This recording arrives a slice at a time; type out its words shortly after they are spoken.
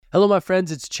Hello, my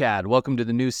friends. It's Chad. Welcome to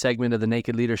the new segment of the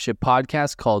Naked Leadership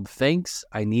Podcast called Thanks,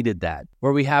 I Needed That,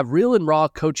 where we have real and raw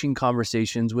coaching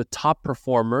conversations with top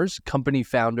performers, company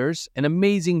founders, and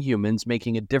amazing humans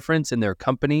making a difference in their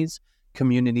companies,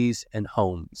 communities, and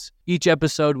homes. Each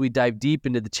episode, we dive deep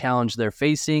into the challenge they're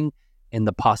facing and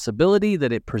the possibility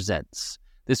that it presents.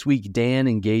 This week, Dan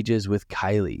engages with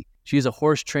Kylie. She is a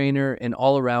horse trainer and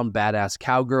all-around badass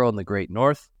cowgirl in the Great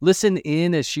North. Listen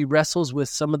in as she wrestles with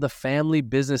some of the family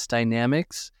business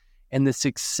dynamics and the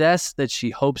success that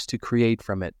she hopes to create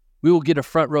from it. We will get a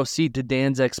front row seat to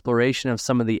Dan's exploration of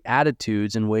some of the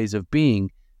attitudes and ways of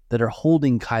being that are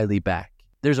holding Kylie back.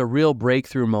 There's a real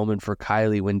breakthrough moment for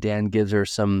Kylie when Dan gives her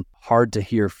some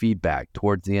hard-to-hear feedback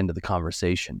towards the end of the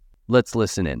conversation. Let's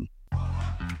listen in.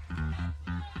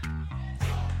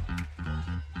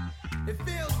 It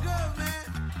feels good,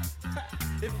 man.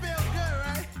 It feels good,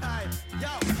 right? Yo,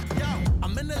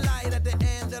 I'm in the light at the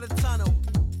end of the tunnel.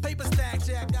 Paper stacks,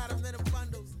 yeah, I got them in the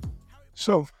bundles.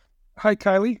 So, hi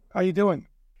Kylie, how you doing?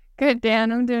 Good,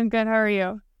 Dan. I'm doing good. How are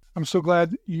you? I'm so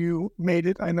glad you made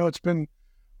it. I know it's been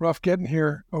rough getting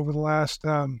here over the last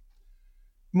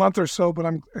month or so,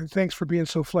 but thanks for being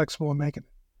so flexible and making it.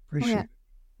 Appreciate it.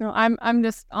 No, I'm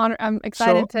just honored. I'm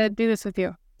excited to do this with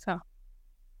you. So.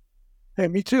 Hey,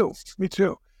 me too.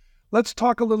 Let's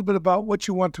talk a little bit about what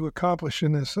you want to accomplish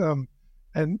in this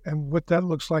and what that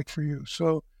looks like for you.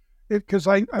 So, because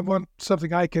I want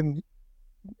something I can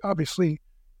obviously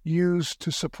use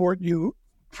to support you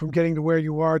from getting to where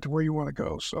you are to where you want to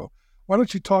go. So why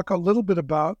don't you talk a little bit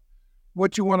about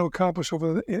what you want to accomplish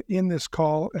in this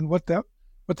call and what the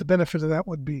benefit of that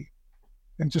would be,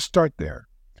 and just start there.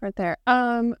 Right there.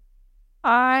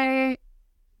 I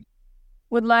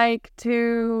would like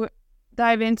to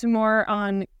dive into more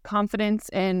on confidence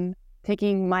and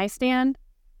taking my stand.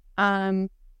 And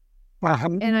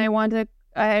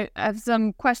I have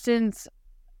some questions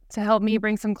to help me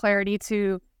bring some clarity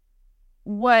to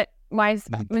what my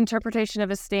interpretation of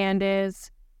a stand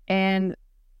is, and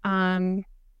so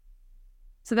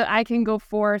that I can go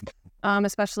forth,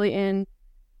 especially in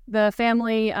the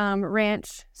family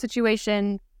ranch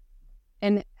situation,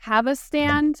 and have a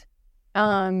stand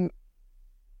and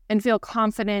feel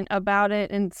confident about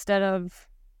it, instead of,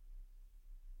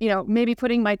 maybe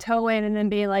putting my toe in and then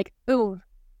being like, ooh,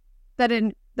 that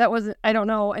wasn't, I don't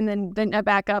know. And then I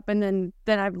back up, and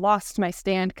then I've lost my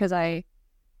stand because I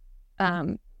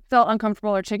felt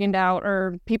uncomfortable or chickened out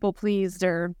or people pleased,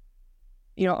 or,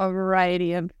 a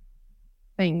variety of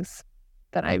things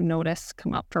that I've noticed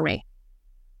come up for me.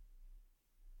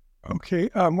 Okay.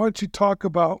 Why don't you talk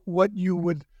about what you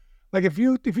would, like if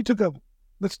you took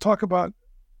let's talk about,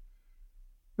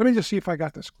 let me just see if I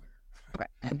got this clear.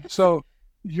 Okay. So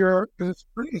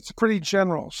it's pretty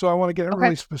general. So I want to get it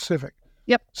really specific.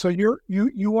 Yep. So you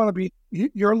want to be,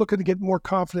 you're looking to get more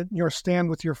confident in your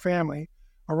stand with your family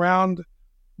around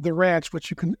the ranch,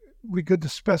 which we could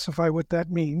specify what that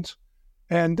means.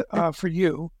 And for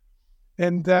you,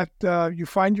 and that you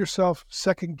find yourself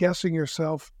second guessing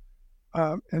yourself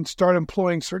and start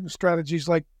employing certain strategies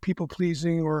like people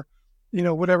pleasing, or,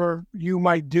 whatever you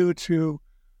might do to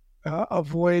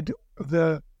avoid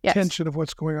the tension of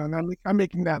what's going on. I'm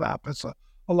making that up. It's a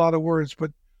lot of words,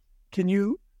 but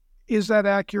is that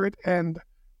accurate? And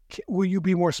will you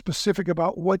be more specific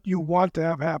about what you want to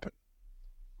have happen?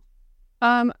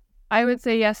 I would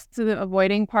say yes to the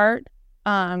avoiding part.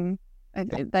 I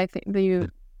think that you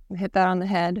hit that on the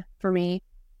head for me.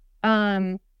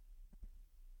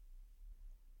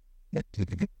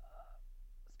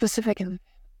 Specific.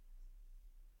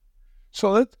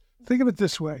 So let's think of it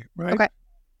this way, right? Okay.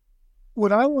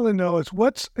 What I want to know is,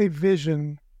 what's a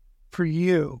vision for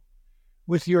you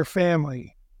with your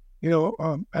family,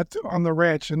 on the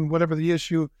ranch, and whatever the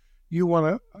issue you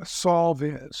want to solve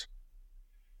is.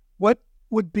 What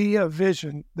would be a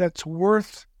vision that's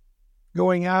worth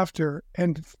going after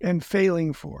and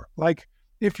failing for? Like,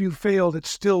 if you failed, it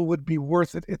still would be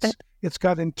worth it. It's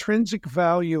got intrinsic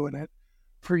value in it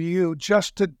for you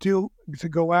just to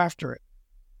go after it.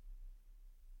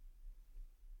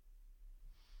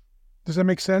 Does that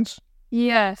make sense?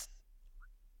 Yes.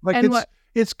 Like,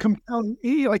 it's compelling.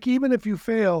 Like, even if you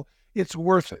fail, it's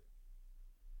worth it.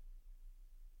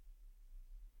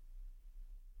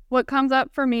 What comes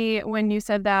up for me when you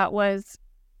said that was,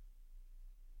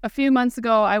 a few months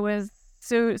ago, I was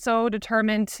so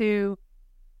determined to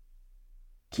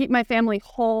keep my family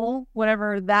whole,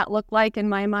 whatever that looked like in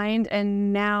my mind,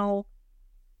 and now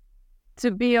to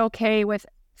be okay with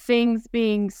things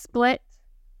being split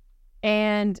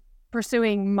and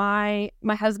pursuing my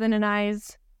husband and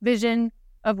I's vision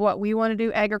of what we want to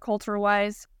do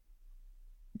agriculture-wise,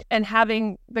 and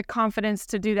having the confidence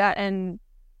to do that and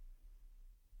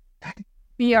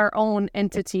be our own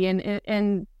entity,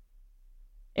 and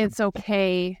it's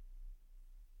okay.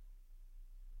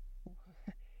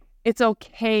 It's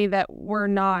okay that we're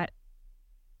not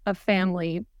a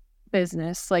family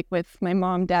business like with my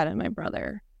mom, dad, and my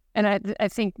brother. And I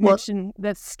think mention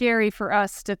that's scary for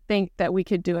us to think that we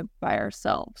could do it by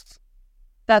ourselves.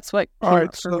 That's what came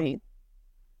up for me.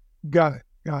 Got it.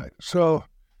 So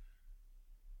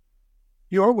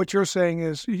what you're saying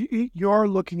is you're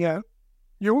looking at,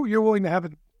 you're willing to have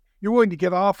it, you're willing to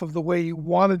get off of the way you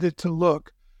wanted it to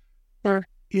look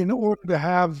in order to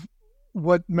have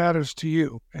what matters to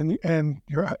you and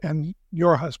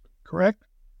your husband, correct?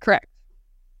 Correct.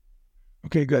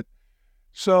 Okay, good.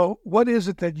 So what is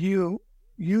it that you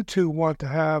two want to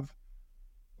have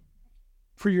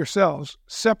for yourselves,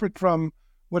 separate from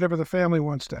whatever the family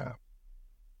wants to have?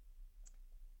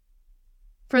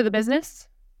 For the business?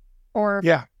 Or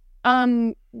yeah.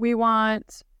 We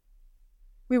want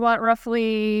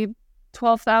roughly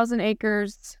 12,000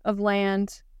 acres of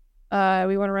land.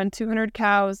 We want to run 200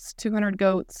 cows, 200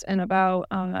 goats, and about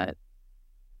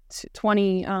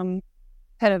 20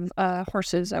 head of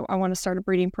horses. I want to start a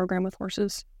breeding program with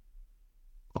horses.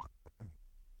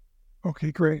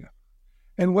 Okay, great.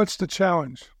 And what's the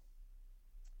challenge?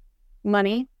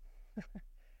 Money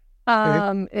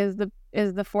is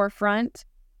the forefront.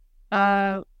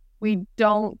 We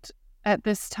don't at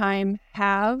this time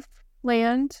have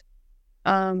land.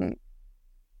 You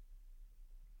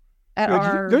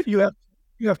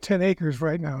have 10 acres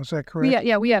right now, is that correct?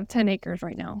 Yeah, we have 10 acres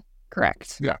right now.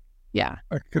 Correct. Yeah.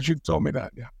 Because you told me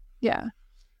that. Yeah.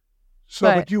 So,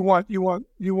 but you want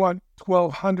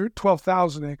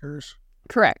 12,000 acres.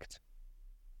 Correct.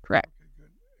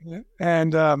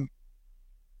 And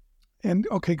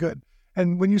okay, good.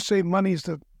 And when you say money's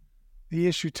the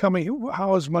issue, tell me,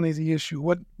 how is money the issue?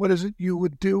 What is it you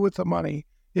would do with the money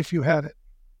if you had it?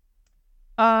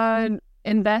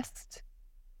 Invest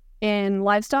in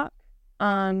livestock.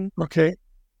 Okay.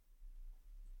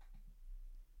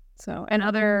 So, and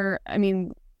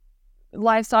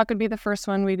livestock would be the first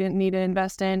one we didn't need to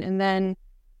invest in. And then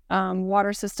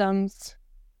water systems,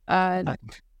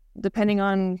 depending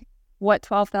on what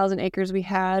 12,000 acres we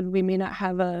had, we may not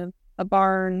have a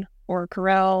barn or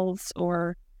corrals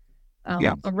or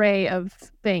array of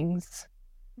things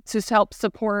to help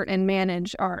support and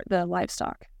manage the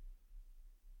livestock.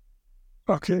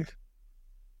 Okay.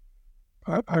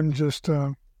 I'm just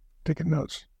taking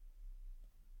notes.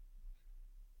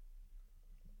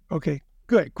 Okay,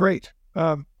 good, great.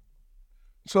 So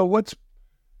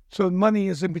money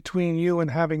is in between you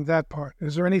and having that part.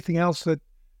 Is there anything else that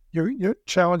your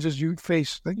challenges you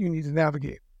face that you need to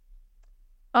navigate?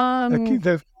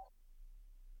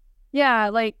 Yeah,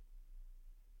 like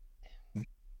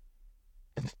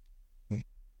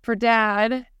for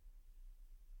dad,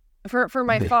 for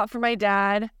my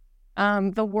dad,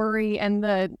 the worry and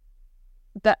that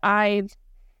I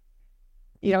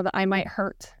might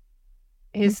hurt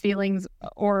his feelings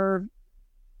or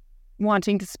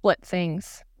wanting to split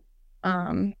things.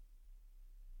 That's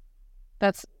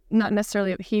not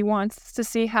necessarily what he wants to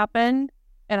see happen,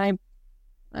 and I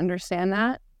understand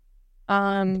that.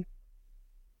 And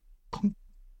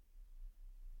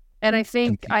I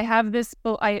think I have this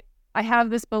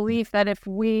belief that if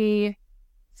we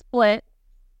split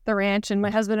the ranch and my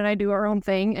husband and I do our own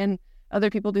thing and other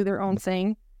people do their own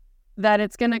thing, that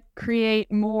it's going to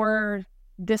create more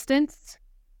distance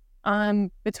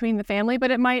between the family,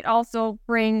 but it might also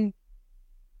bring,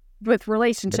 with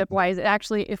relationship wise,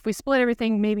 if we split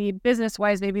everything, maybe business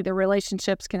wise, maybe the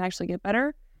relationships can actually get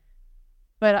better.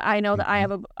 But I know that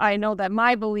I know that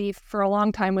my belief for a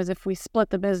long time was if we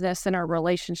split the business, then our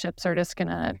relationships are just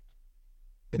gonna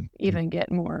even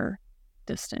get more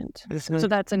distant. So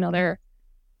that's another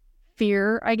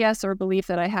fear, I guess, or belief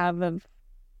that I have of,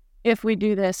 if we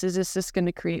do this, is this just going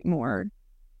to create more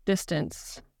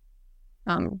distance,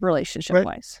 relationship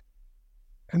wise?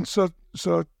 And so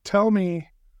tell me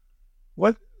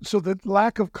so the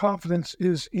lack of confidence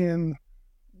is in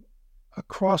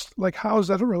across, like, how does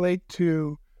that relate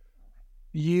to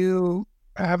you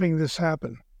having this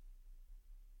happen?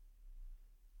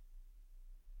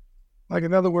 Like,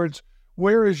 in other words,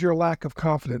 where is your lack of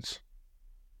confidence?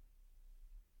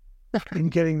 In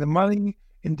getting the money,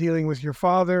 in dealing with your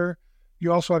father.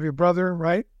 You also have your brother,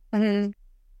 right? Mm-hmm.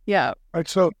 Yeah. Right.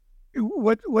 So so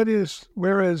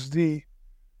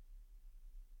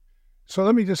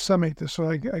let me just summate this. So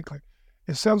it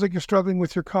sounds like you're struggling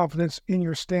with your confidence in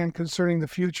your stand concerning the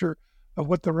future of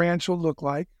what the ranch will look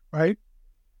like, right?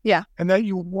 Yeah. And that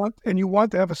you want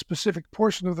to have a specific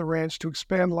portion of the ranch to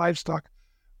expand livestock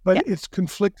but Yeah. it's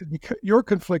conflicted because you're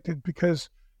conflicted because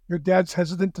your dad's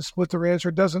hesitant to split the ranch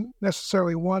or doesn't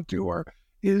necessarily want to, or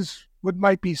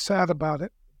might be sad about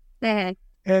it. Mhm.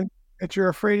 And that you're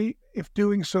afraid if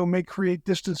doing so may create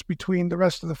distance between the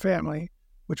rest of the family,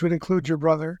 which would include your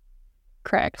brother,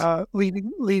 Correct.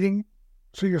 leading.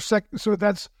 So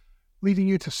that's leading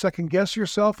you to second guess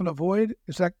yourself and avoid.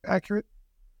 Is that accurate?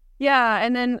 Yeah.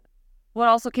 And then what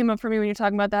also came up for me when you're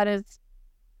talking about that is,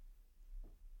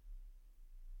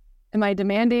 am I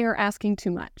demanding or asking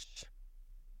too much?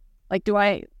 Like, do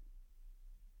I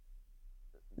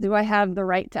have the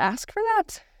right to ask for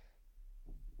that?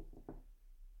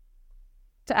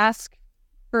 To ask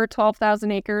for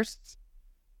 12,000 acres?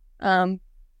 Do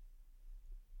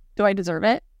I deserve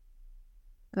it?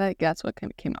 I think that's what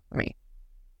came up for me.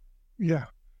 Yeah.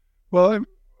 Well,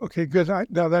 okay, good.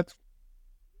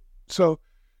 So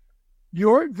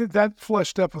that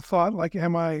fleshed up a thought like,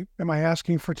 am I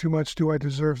asking for too much? Do I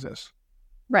deserve this?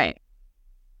 Right.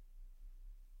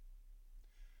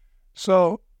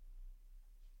 So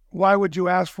why would you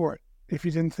ask for it if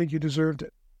you didn't think you deserved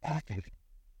it?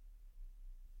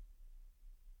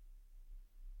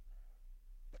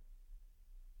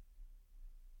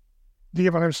 Do you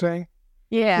get what I'm saying?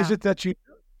 Yeah. Is it that you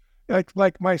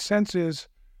like my sense is,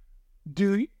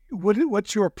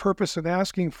 what's your purpose in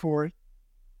asking for it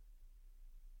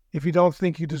if you don't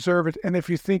think you deserve it? And if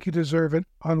you think you deserve it,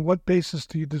 on what basis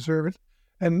do you deserve it?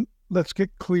 And let's get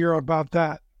clear about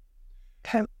that.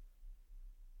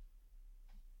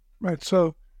 Right.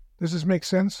 So does this make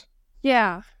sense?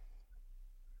 Yeah.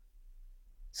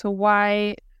 So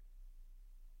why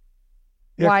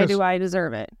Yeah, 'cause- do I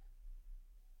deserve it?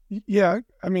 Yeah,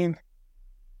 I mean,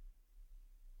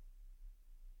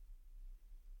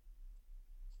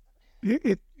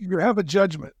 you have a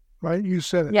judgment, right? You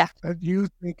said it. Yeah. That you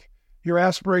think your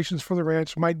aspirations for the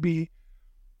ranch might be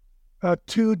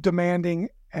too demanding,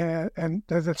 and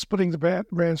that splitting the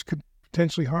ranch could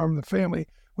potentially harm the family,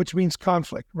 which means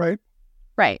conflict, right?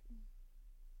 Right.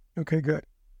 Okay, good.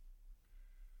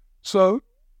 So,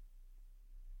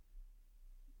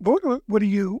 what do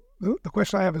you? The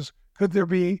question I have is: could there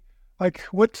be, like,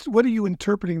 what are you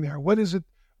interpreting there? What is it?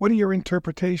 What are your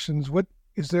interpretations? What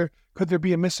is there? Could there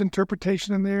be a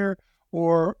misinterpretation in there,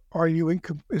 or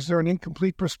is there an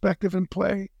incomplete perspective in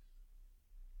play?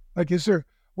 Like,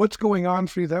 what's going on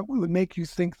for you that would make you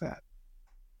think that?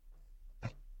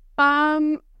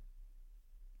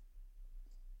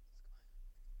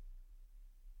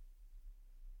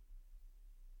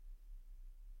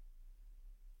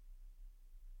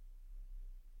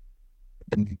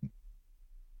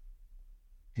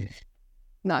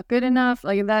 Not good enough.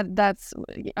 Like that's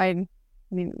I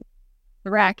mean,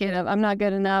 the racket of I'm not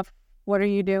good enough. What are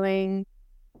you doing?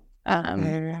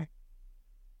 If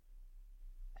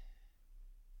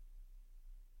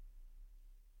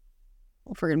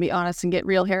we're gonna be honest and get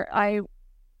real here, I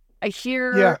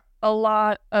hear a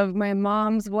lot of my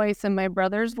mom's voice and my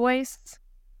brother's voice.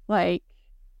 Like,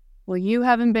 well, you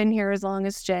haven't been here as long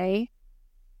as Jay.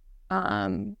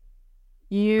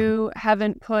 You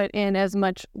haven't put in as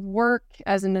much work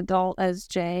as an adult as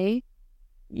Jay.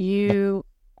 You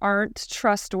aren't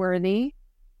trustworthy.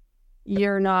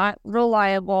 You're not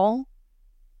reliable.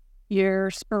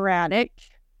 You're sporadic.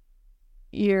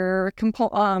 You're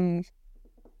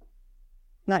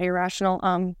not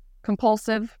irrational,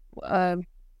 compulsive.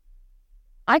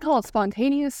 I call it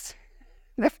spontaneous.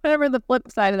 Whatever the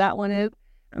flip side of that one is.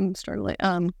 I'm struggling.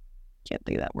 Can't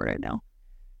think of that word right now.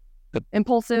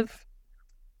 Impulsive.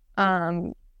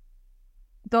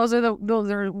 Those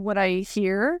are what I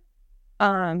hear.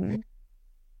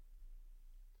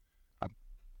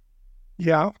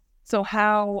 Yeah. So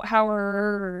how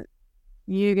are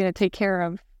you going to take care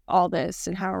of all this,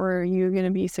 and how are you going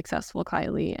to be successful,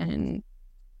 Kylie? And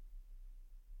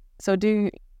so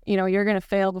you're going to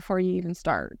fail before you even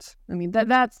start. I mean,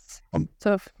 that's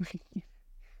so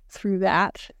through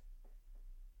that,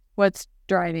 what's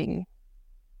driving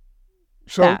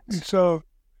that?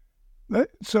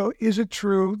 So is it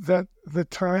true that the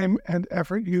time and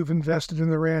effort you've invested in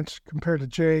the ranch compared to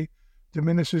Jay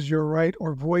diminishes your right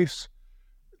or voice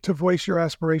your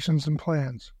aspirations and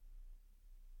plans?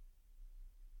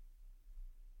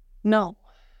 No,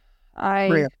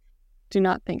 I do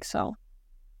not think so.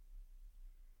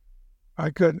 I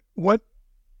could.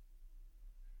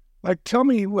 Tell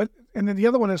me what, and then the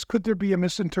other one is, could there be a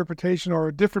misinterpretation or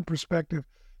a different perspective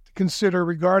to consider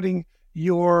regarding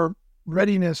your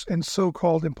readiness and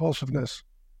so-called impulsiveness?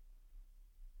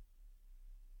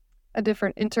 A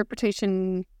different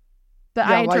interpretation that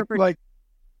I interpret. Like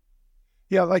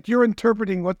you're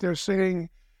interpreting what they're saying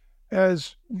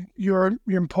as you're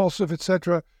impulsive,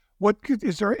 etc.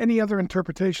 Is there any other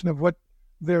interpretation of what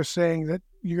they're saying that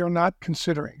you're not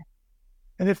considering?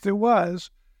 And if there was,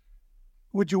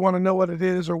 would you want to know what it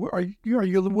is, or are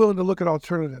you willing to look at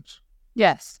alternatives?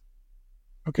 Yes.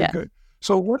 Okay, Yeah. good.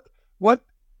 So what?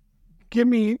 Give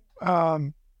me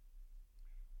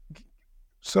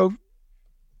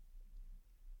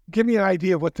give me an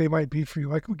idea of what they might be for you.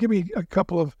 Like, give me a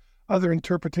couple of other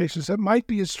interpretations that might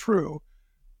be as true,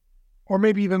 or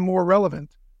maybe even more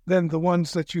relevant than the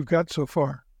ones that you've got so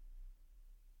far.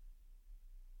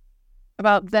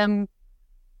 About them.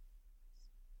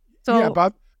 So yeah,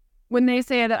 about when they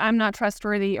say that I'm not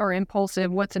trustworthy or impulsive,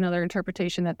 what's another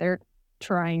interpretation that they're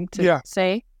trying to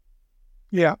say?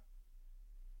 Yeah.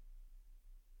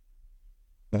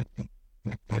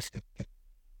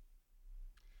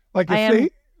 Like if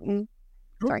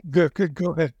sorry. Good.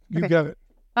 Go ahead. You Okay. got it.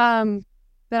 That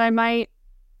I might.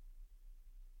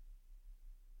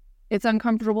 It's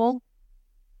uncomfortable.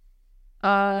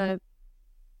 Like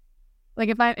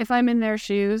if I'm in their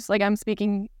shoes, like I'm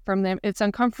speaking from them, it's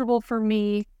uncomfortable for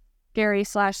me,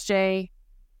 Gary/Jay.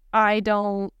 I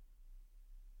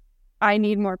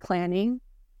need more planning.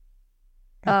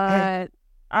 I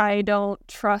don't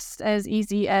trust as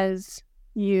easy as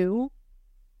you.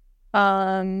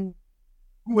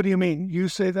 What do you mean? You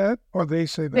say that, or they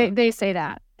say that? They say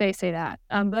that. They say that.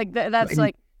 Like that's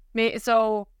like me.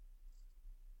 So,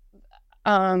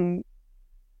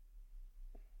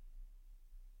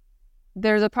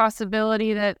 there's a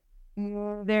possibility that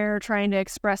they're trying to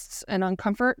express an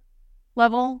uncomfort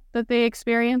level that they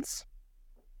experience.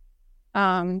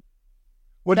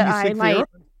 What do that you I think might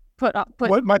put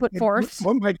forth.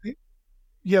 What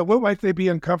might they be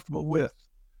uncomfortable with?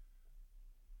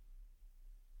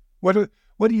 What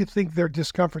do you think their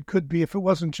discomfort could be if it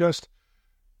wasn't just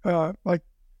like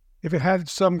if it had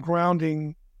some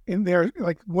grounding in there?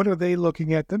 Like, what are they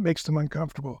looking at that makes them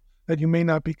uncomfortable that you may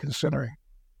not be considering?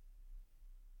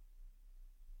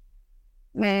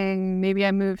 And maybe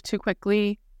I moved too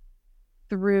quickly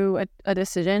through a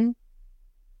decision.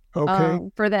 Okay.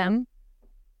 For them.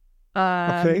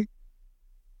 Okay.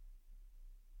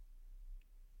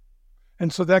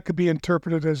 And so that could be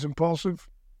interpreted as impulsive.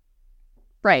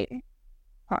 Right.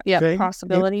 Yeah, Okay.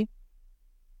 possibility.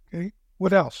 Okay.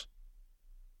 What else?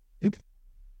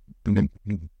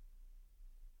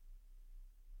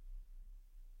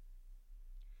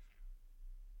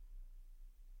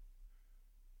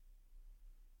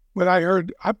 What I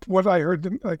heard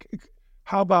them like.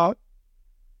 How about?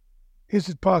 Is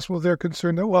it possible they're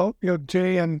concerned that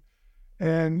Jay and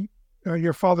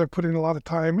your father put in a lot of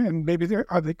time, and maybe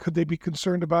could they be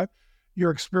concerned about your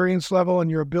experience level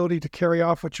and your ability to carry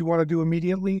off what you want to do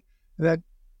immediately? That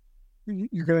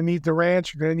you're going to need the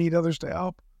ranch, you're going to need others to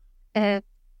help. Yep,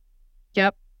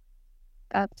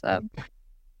 that's a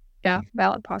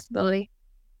valid possibility.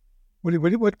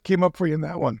 What came up for you in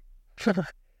that one?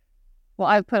 Well,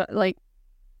 I put like.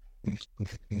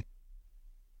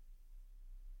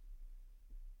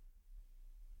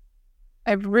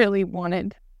 I really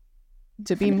wanted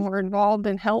to be more involved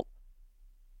and help.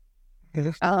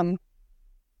 Yes.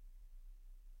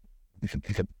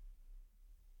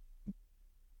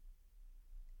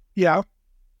 Yeah,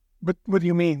 but what do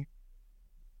you mean?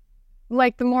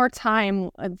 Like the more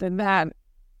time that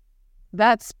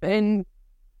has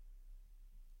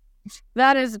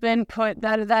been put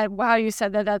you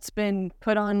said that's been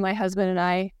put on my husband and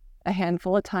I a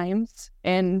handful of times,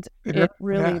 and it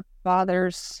really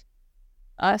bothers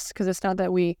us because it's not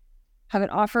that we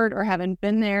haven't offered or haven't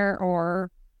been there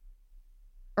or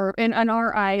in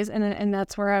our eyes, and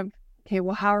that's where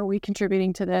how are we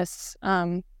contributing to this?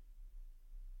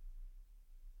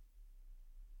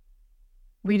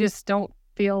 We just don't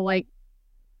feel like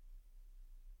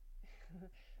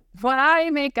what I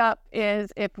make up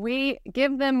is if we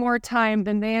give them more time,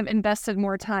 then they have invested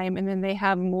more time, and then they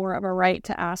have more of a right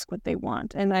to ask what they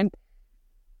want. And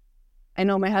I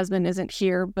know my husband isn't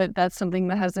here, but that's something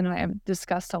my husband and I have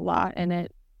discussed a lot, and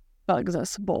it bugs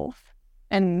us both.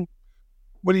 And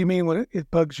what do you mean when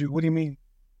it bugs you? What do you mean?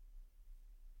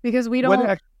 Because we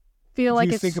don't feel like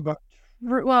you it's think about.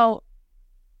 Well,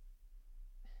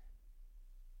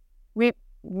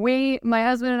 my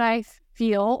husband and I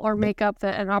feel or make up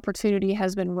that an opportunity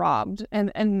has been robbed,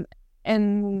 and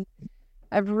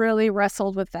I've really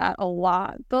wrestled with that a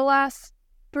lot the last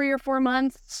 3 or 4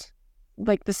 months.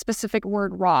 Like the specific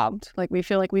word robbed, like we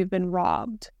feel like we've been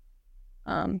robbed.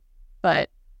 But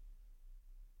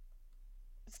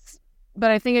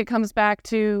I think it comes back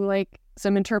to like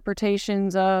some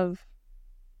interpretations of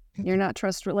you're not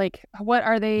trustworthy. Like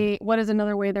what is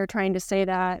another way they're trying to say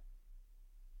that?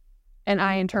 And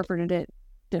I interpreted it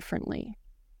differently.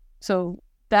 So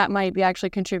that might be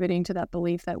actually contributing to that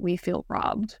belief that we feel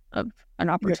robbed of an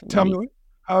Yeah, opportunity. tell me,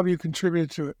 how have you contributed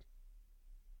to it?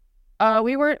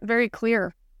 We weren't very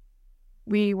clear.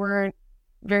 We weren't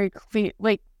very clear.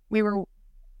 Like, we were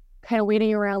kind of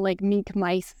waiting around like meek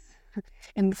mice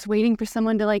and just waiting for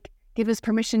someone to like give us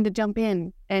permission to jump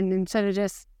in. And instead of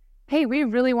just, hey, we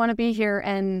really want to be here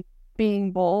and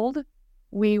being bold,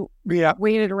 we Yeah.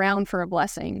 waited around for a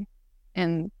blessing.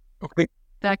 And Okay.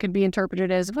 that could be interpreted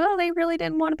as, well, they really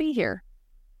didn't want to be here.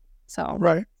 So,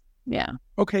 Right. yeah.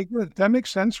 Okay, good. That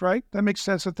makes sense, right? That makes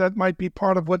sense that might be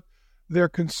part of what they're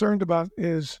concerned about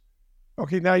is,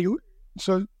 okay,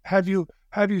 so have you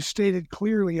stated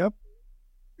clearly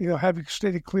have you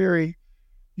stated clearly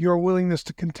your willingness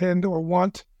to contend or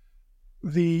want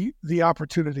the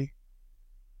opportunity?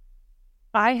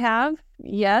 I have,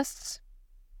 yes.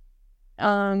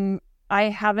 I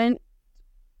haven't.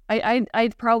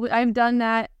 I've done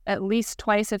that at least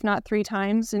twice, if not 3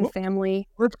 times in family.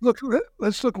 Let's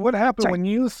look what happened Sorry. when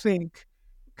you think,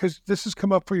 because this has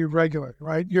come up for you regularly,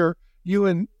 right? You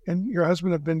and your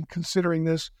husband have been considering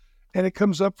this, and it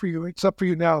comes up for you. It's up for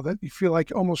you now that you feel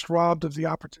like almost robbed of the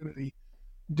opportunity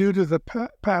due to the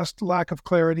past lack of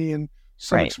clarity and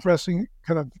some Right. expressing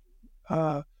kind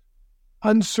of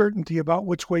uncertainty about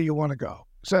which way you want to go.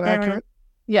 Is that accurate?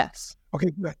 Yes.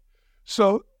 Okay, good.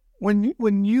 So when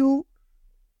you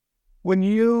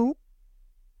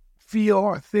feel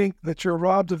or think that you're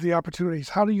robbed of the opportunities,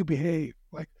 how do you behave?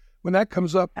 Like when that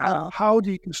comes up, Oh. how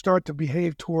do you start to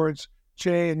behave towards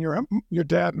Jay and your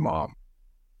dad and mom?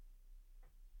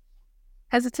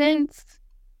 Hesitant,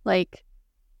 like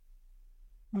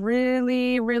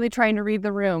really, really trying to read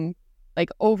the room, like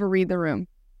overread the room.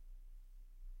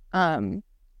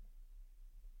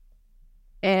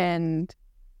 And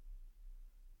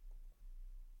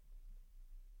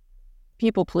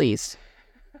people please,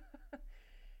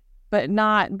 but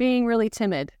not being really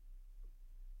timid.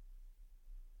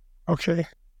 Okay.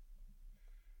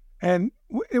 And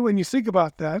when you think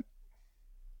about that,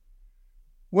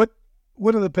 what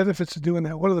are the benefits of doing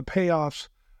that? What are the payoffs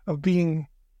of being,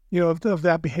 of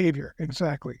that behavior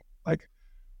exactly? Like,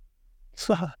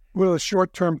 what are the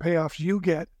short-term payoffs you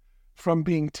get from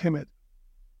being timid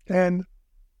and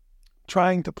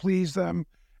trying to please them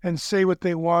and say what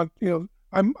they want?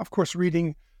 I'm of course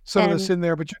reading some of this in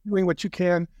there, but you're doing what you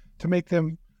can to make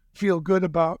them feel good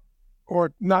about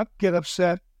or not get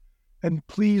upset and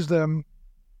please them,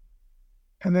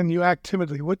 and then you act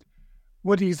timidly. What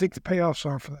do you think the payoffs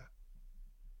are for that?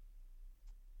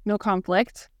 No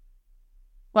conflict.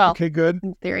 Well, Okay, good.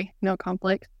 in theory, no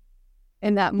conflict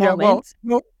in that Yeah, moment.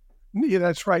 well, no, yeah,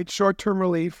 that's right. Short-term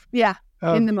relief. Yeah,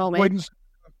 in the moment. Avoidance.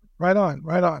 Right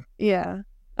on. Yeah.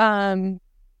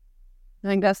 I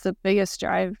think that's the biggest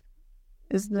drive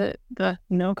is the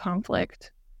no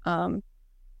conflict.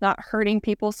 Not hurting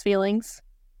people's feelings,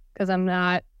 because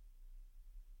I'm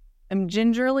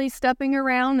gingerly stepping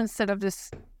around instead of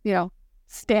just,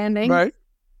 standing. Right.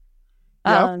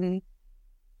 Yeah.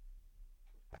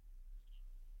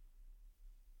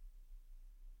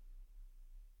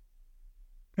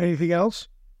 Anything else?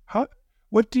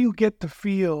 What do you get to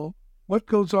feel? What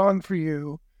goes on for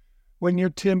you when you're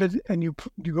timid and you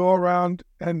go around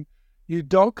and you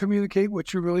don't communicate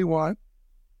what you really want?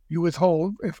 You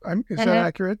withhold. Is that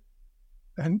accurate?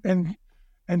 And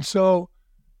so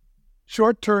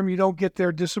short term, you don't get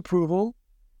their disapproval.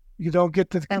 You don't get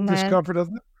the discomfort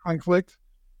of the conflict.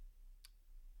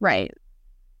 Right.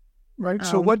 Right.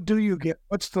 So what do you get?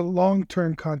 What's the long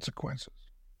term consequences?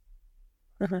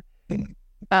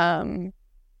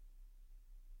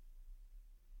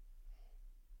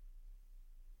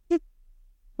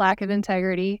 Lack of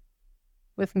integrity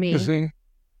with me, You see?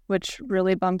 which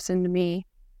really bumps into me.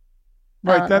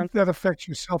 Right, that affects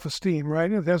your self-esteem,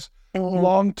 right? It has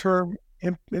long-term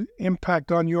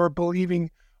impact on your believing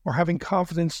or having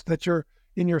confidence that you're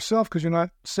in yourself because you're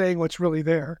not saying what's really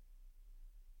there.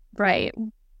 Right.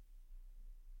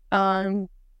 And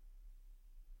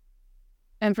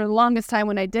for the longest time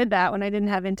when I did that, when I didn't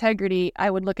have integrity,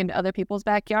 I would look into other people's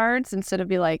backyards instead of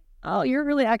be like, oh, you're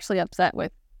really actually upset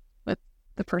with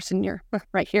the person you're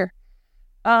right here.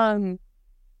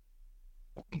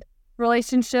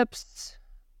 Relationships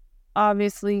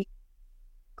obviously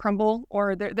crumble,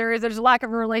 or there's a lack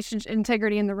of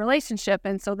integrity in the relationship,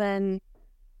 and so then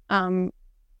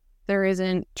there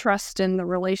isn't trust in the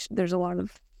relation. There's a lot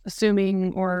of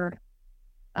assuming or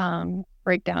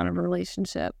breakdown of a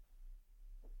relationship.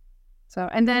 So,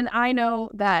 and then I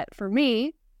know that for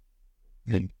me,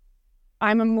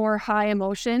 I'm a more high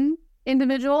emotion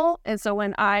individual, and so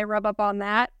when I rub up on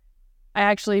that, I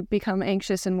actually become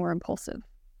anxious and more impulsive.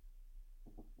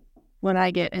 when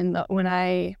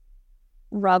I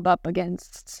rub up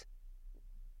against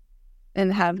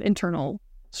and have internal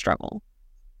struggle.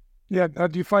 Yeah.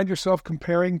 Do you find yourself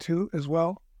comparing to as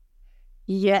well?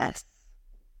 Yes,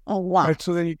 a lot. Right.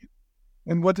 So then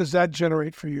and what does that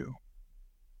generate for you?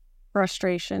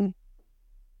 Frustration.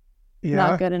 Yeah.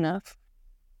 Not good enough.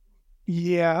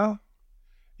 Yeah.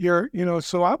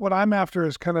 What I'm after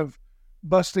is kind of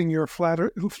busting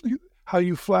how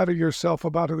you flatter yourself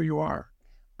about who you are.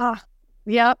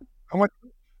 Yep. I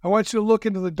want you to look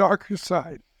into the darker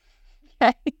side.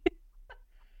 Okay.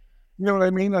 You know what I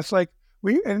mean? That's like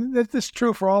and this is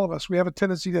true for all of us. We have a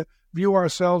tendency to view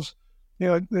ourselves.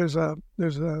 There's a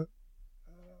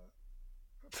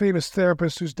famous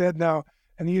therapist who's dead now,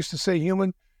 and he used to say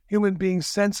human beings'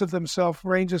 sense of themselves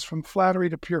ranges from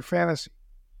flattery to pure fantasy.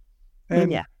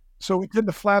 And so we tend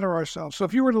to flatter ourselves. So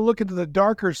if you were to look into the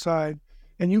darker side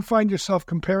and you find yourself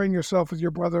comparing yourself with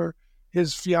your brother,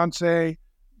 his fiance,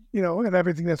 and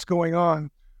everything that's going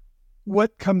on,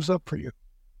 what comes up for you?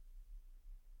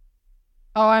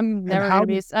 Oh, I'm never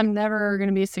going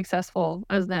to be successful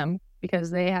as them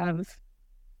because they have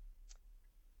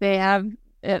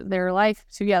their life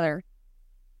together.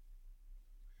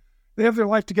 They have their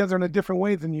life together in a different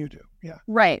way than you do. Yeah.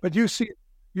 Right. But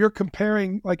you're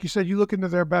comparing, like you said, you look into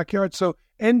their backyard. So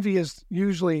envy is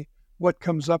usually what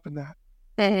comes up in that.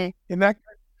 Mm-hmm. In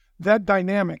that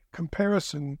dynamic,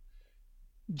 comparison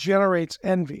generates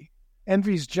envy.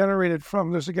 Envy is generated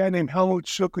there's a guy named Helmut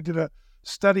Schuck who did a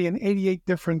study in 88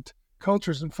 different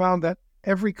cultures and found that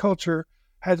every culture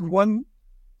had one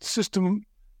system.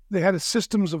 They had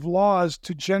systems of laws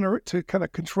to kind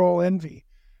of control envy,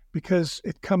 because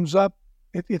it comes up.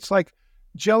 It's like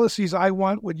jealousy's I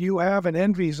want what you have, and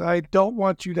envy's I don't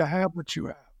want you to have what you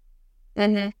have.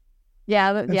 Mm-hmm.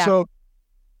 Yeah.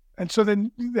 So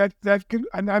then that can,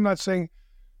 and I'm not saying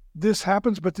this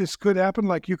happens, but this could happen.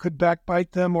 Like you could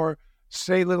backbite them or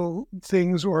say little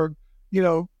things, or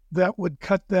that would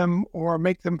cut them or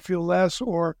make them feel less,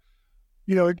 or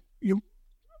you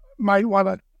might want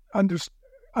to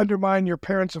undermine your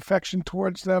parents' affection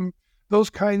towards them. Those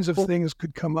kinds of things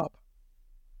could come up.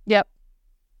 Yep.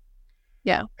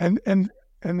 Yeah. And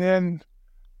then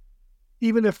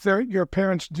even if your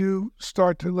parents do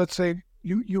start to, let's say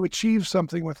you achieve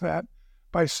something with that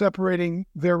by separating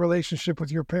their relationship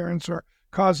with your parents or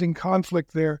causing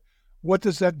conflict there, what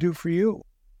does that do for you?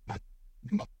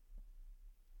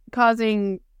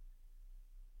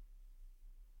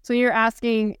 So you're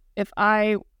asking if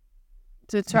I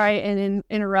to try and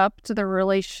interrupt the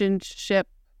relationship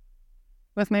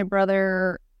with my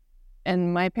brother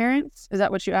and my parents? Is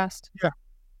that what you asked?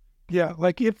 Yeah.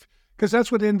 Like because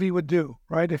that's what envy would do,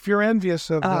 right? If you're envious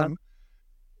of them,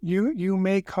 you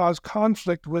may cause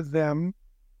conflict with them.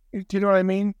 Do you know what I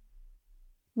mean?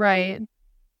 Right.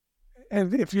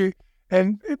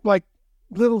 And like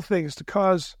little things to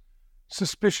cause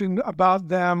suspicion about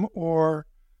them or,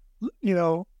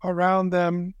 around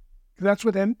them. That's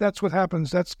what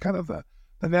happens. That's kind of the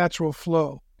natural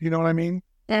flow. You know what I mean?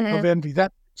 Mm-hmm. Of envy.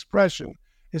 That expression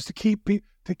is to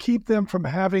keep them from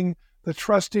having the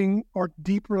trusting or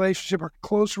deep relationship or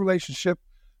close relationship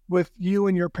with you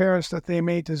and your parents that they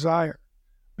may desire,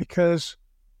 because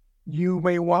you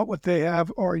may want what they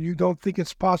have, or you don't think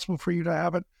it's possible for you to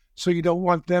have it, so you don't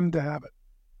want them to have it.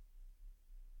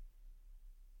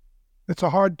 It's a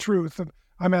hard truth. And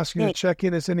I'm asking you to check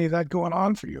in. Is any of that going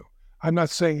on for you? I'm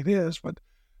not saying it is, but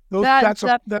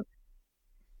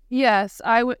yes,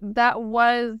 that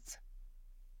was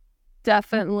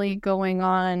definitely going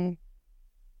on.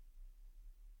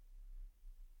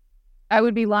 I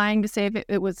would be lying to say if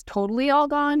it was totally all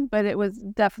gone, but it was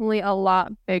definitely a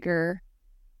lot bigger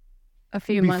a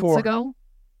few months ago.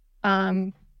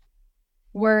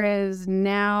 Whereas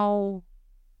now,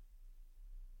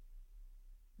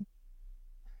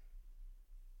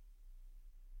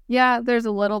 yeah, there's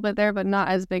a little bit there, but not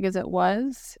as big as it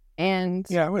was. And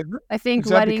I think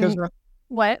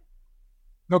what?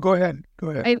 No, go ahead.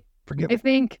 Forgive me. I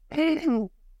think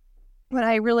when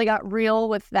I really got real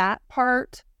with that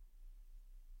part,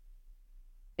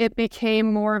 it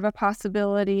became more of a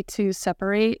possibility to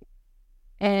separate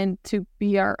and to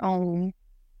be our own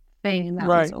thing, and that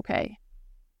was okay.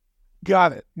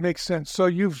 Got it. Makes sense. So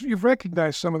you've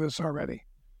recognized some of this already.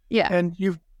 Yeah. And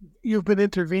you've been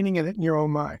intervening in it in your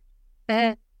own mind.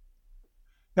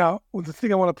 Now, the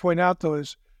thing I want to point out though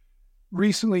is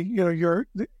recently,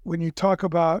 when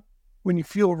you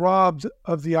feel robbed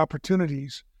of the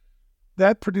opportunities,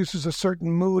 that produces a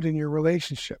certain mood in your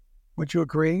relationship. Would you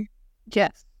agree?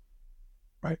 Yes.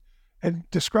 Right. And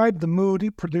describe the mood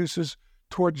it produces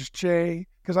towards Jay,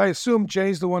 because I assume Jay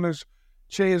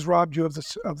has robbed you of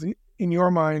the in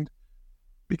your mind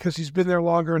because he's been there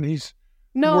longer and he's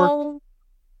No,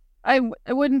 I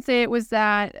wouldn't say it was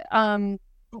that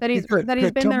that he's Good, that he's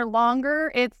good. been Tell there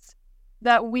longer. It's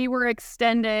that we were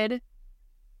extended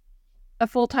a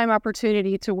full-time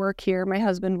opportunity to work here. My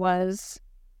husband was,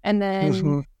 and then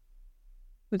Mhm.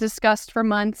 we discussed for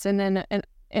months, and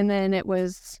then it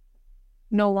was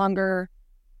no longer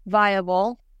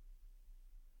viable.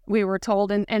 We were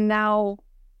told, and now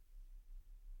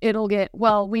it'll get,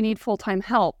 well, we need full-time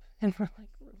help, and we're like,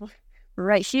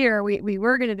 right here, we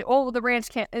were gonna do. Oh, the ranch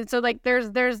can't. And so like there's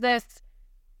this.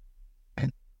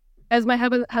 As my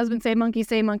husband say,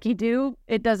 monkey do.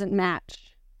 It doesn't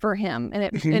match for him, and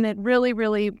it Mhm. and it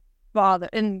really bothered.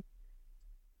 And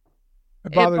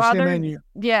It bothers him bothered- and you.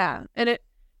 yeah, and it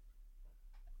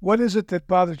What is it that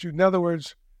bothers you? In other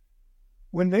words,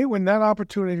 when that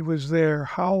opportunity was there,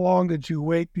 how long did you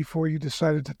wait before you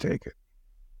decided to take it?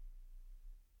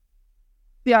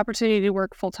 the opportunity to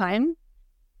work full time.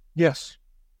 Yes.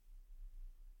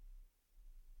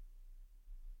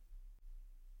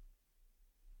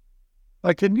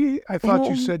 Like, didn't you? I thought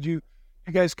you said you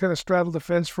guys kind of straddled the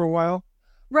fence for a while.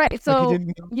 Right. Like you So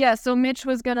didn't know? yeah. So Mitch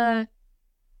had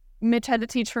to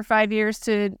teach for 5 years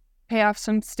to pay off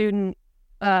some student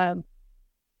grants.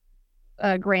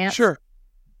 Sure.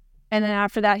 And then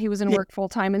after that, he was in Yeah. work full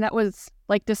time, and that was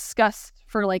like discussed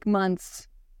for like months.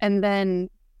 And then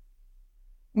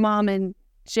Mom and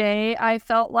Jay, I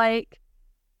felt like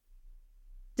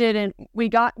we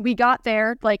got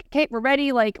there, like, okay, we're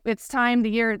ready, like it's time,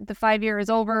 the 5 year is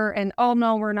over, and oh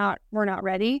no, we're not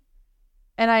ready.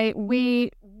 And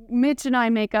Mitch and I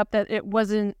make up that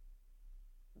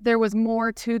there was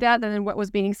more to that than what was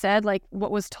being said. Like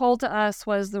what was told to us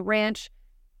was the ranch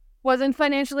wasn't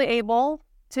financially able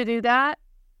to do that.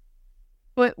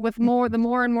 But with the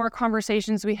more and more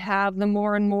conversations we have, the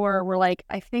more and more we're like,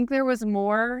 I think there was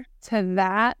more to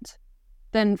that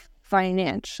than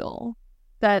financial.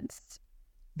 That's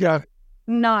Got it.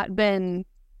 not been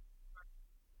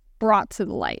brought to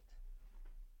the light.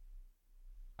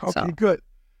 Okay, So- good.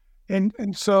 And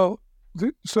so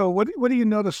what are you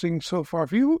noticing so far?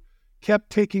 If you kept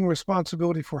taking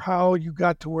responsibility for how you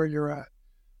got to where you're at,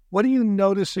 what are you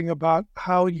noticing about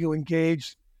how you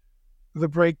engaged the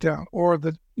breakdown or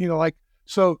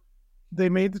so they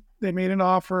made an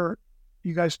offer.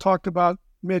 You guys talked about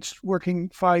Mitch working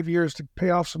 5 years to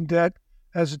pay off some debt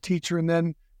as a teacher and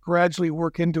then gradually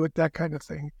work into it, that kind of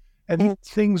thing. And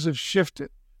things have shifted.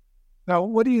 Now,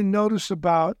 what do you notice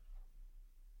about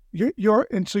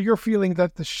so you're feeling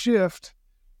that the shift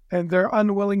and their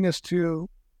unwillingness to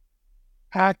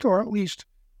act, or at least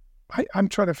I'm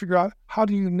trying to figure out, how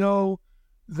do you know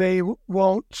they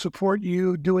won't support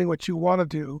you doing what you want to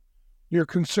do? You're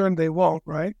concerned they won't,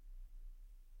 right?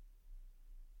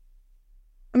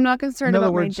 I'm not concerned In other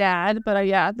about my words- dad, but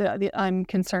I'm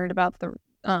concerned about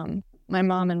my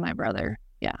mom and my brother.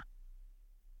 Yeah.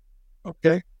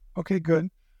 Okay, good.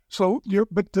 So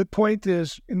but the point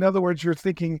is, in other words, you're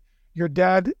thinking your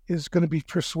dad is going to be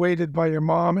persuaded by your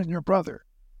mom and your brother.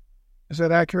 Is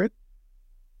that accurate?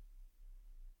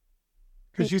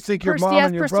 Because you think your mom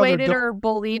and your brother persuaded don't. or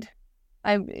bullied.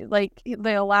 I like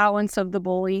the allowance of the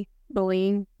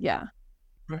bullying. Yeah.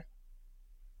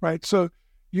 Right. So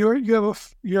your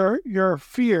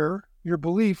fear, your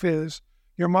belief is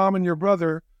your mom and your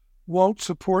brother won't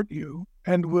support you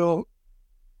and will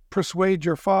persuade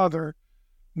your father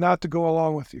not to go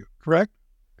along with you, correct?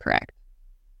 Correct.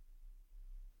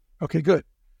 Okay, good.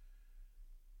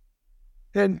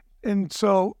 And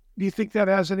so do you think that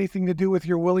has anything to do with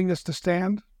your willingness to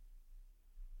stand?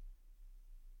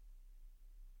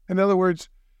 In other words,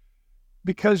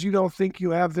 because you don't think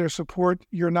you have their support,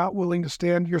 you're not willing to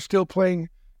stand. You're still playing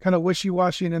kind of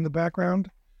wishy-washy and in the background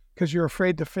because you're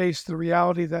afraid to face the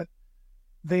reality that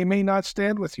they may not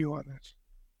stand with you on this.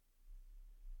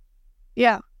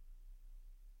 Yeah.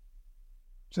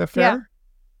 Is that fair?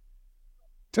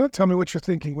 Tell me what you're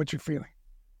thinking, what you're feeling.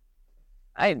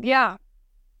 Yeah.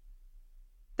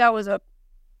 That was a.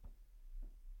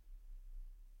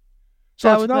 So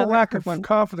That it's was not a a lack hard of one.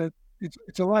 confidence.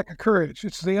 It's a lack of courage.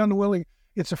 It's the unwilling.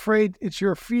 It's afraid. It's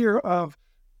your fear of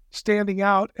standing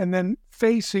out and then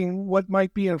facing what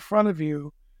might be in front of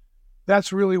you.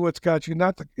 That's really what's got you.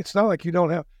 It's not like you don't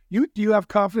have. Do you have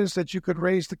confidence that you could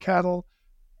raise the cattle,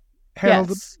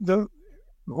 handle Yes. the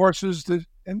horses,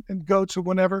 and goats or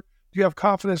whatever? Do you have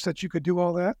confidence that you could do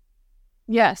all that?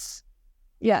 Yes.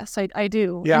 Yes, I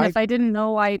do. Yeah, And if I didn't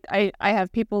know, I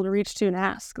have people to reach to and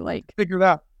ask. Like, Figure it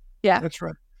out. yeah. That's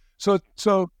right. So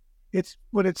it's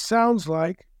what it sounds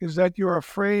like is that you're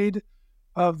afraid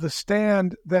of the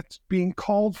stand that's being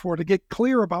called for, to get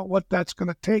clear about what that's going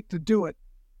to take to do it.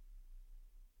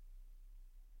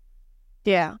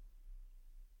 Yeah.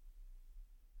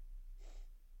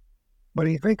 What are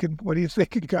you thinking? What are you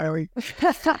thinking, Kylie?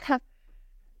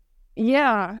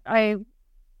 Yeah,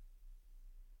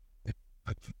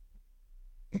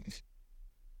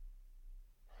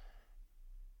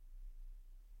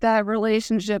 that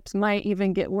relationships might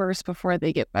even get worse before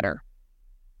they get better.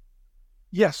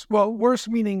 Yes. Well, worse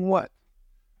meaning what?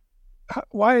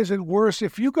 Why is it worse?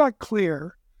 If you got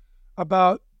clear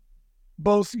about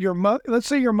both your mother, let's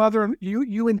say your mother and you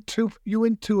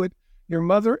intuit your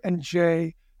mother and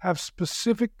Jay have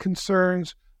specific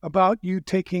concerns about you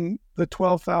taking the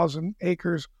 12,000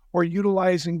 acres or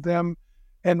utilizing them,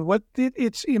 and what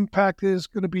its impact is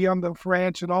going to be on the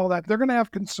ranch and all that. They're going to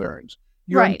have concerns.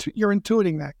 Right. You're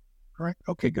intuiting that, correct?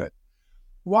 Okay, good.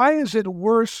 Why is it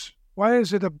worse? Why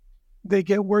is it they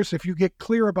get worse if you get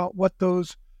clear about what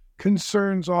those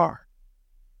concerns are?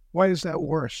 Why is that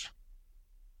worse?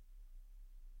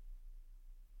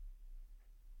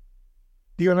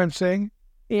 Do you know what I'm saying?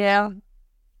 Yeah.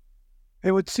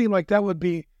 It would seem like that would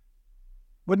be,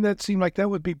 wouldn't that seem like that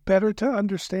would be better to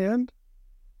understand?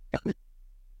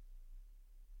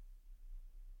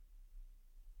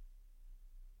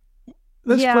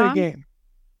 Let's play a game.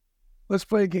 Let's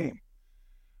play a game.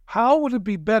 How would it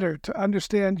be better to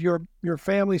understand your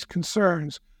family's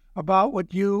concerns about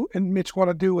what you and Mitch want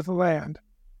to do with the land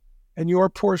and your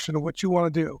portion of what you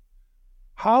want to do?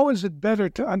 How is it better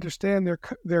to understand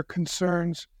their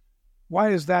concerns? Why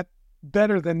is that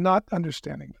better than not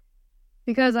understanding them?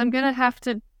 Because I'm going to have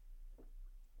to,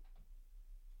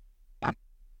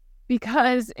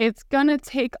 because it's going to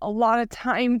take a lot of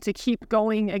time to keep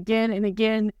going again and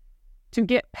again to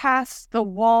get past the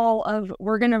wall of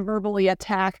we're going to verbally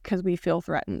attack because we feel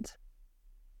threatened.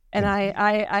 And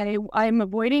I'm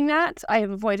avoiding that. I have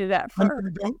avoided that for...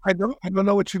 I don't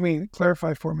know what you mean.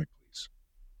 Clarify for me, please.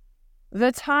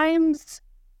 The times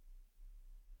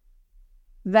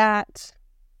that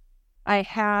I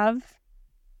have,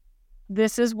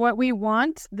 this is what we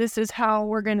want, this is how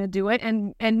we're going to do it,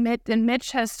 and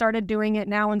Mitch has started doing it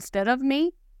now instead of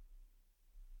me,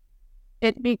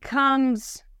 it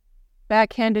becomes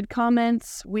backhanded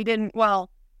comments, we didn't, well,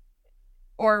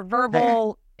 or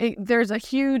verbal, there's a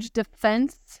huge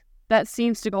defense that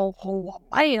seems to go, oh,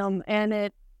 bam, and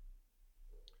it,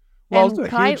 well, and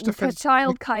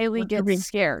child Kylie gets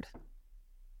scared.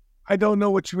 I don't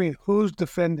know what you mean. Who's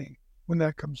defending when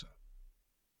that comes up?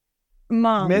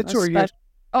 Mom. Mitch or you?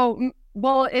 Oh,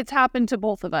 well, it's happened to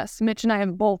both of us. Mitch and I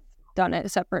have both done it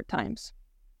at separate times.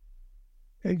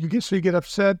 And you get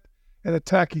upset and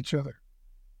attack each other.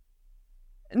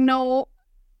 No,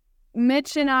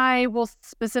 Mitch and I will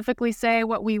specifically say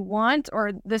what we want,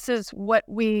 or this is what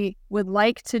we would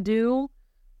like to do,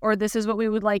 or this is what we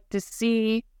would like to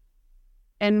see.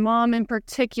 And Mom in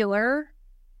particular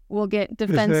will get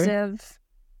defensive,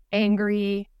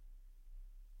 angry.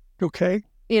 Okay.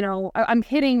 You know, I'm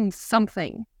hitting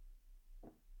something.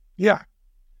 Yeah.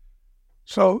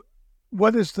 So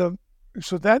do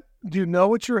you know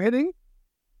what you're hitting?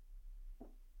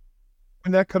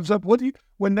 When that comes up, what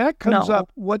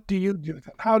do you do?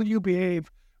 How do you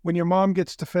behave when your mom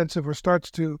gets defensive or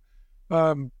starts to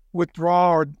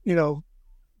withdraw or,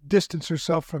 distance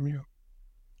herself from you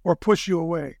or push you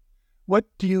away? What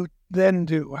do you then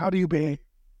do? How do you behave?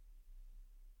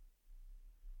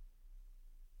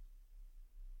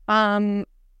 Up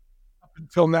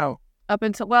until now.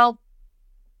 Well,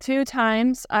 2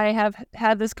 times I have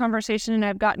had this conversation and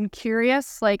I've gotten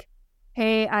curious, like,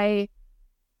 hey, I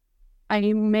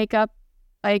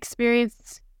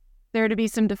experienced there to be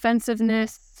some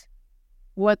defensiveness.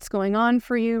 What's going on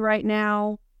for you right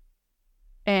now?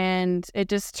 And it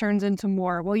just turns into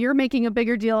more, well, you're making a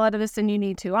bigger deal out of this than you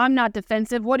need to. I'm not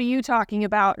defensive. What are you talking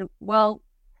about? Well,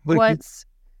 what's...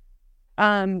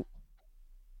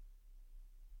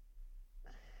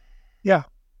 Yeah.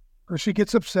 Or she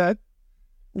gets upset.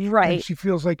 Right. And she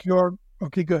feels like you're...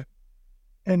 Okay, good.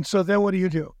 And so then what do you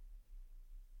do?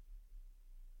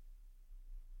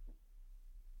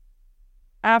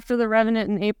 After the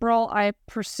Revenant in April, I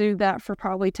pursued that for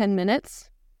probably 10 minutes.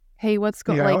 Hey, what's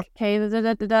going like, hey,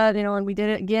 and we did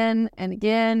it again and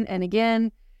again and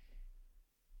again.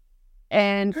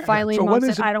 And finally, so Mom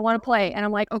said, I don't want to play. And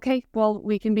I'm like, okay, well,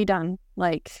 we can be done.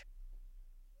 Like,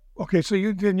 okay, so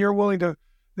you're willing to,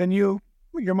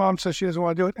 your mom says she doesn't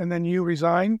want to do it, and then you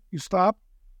resign, you stop?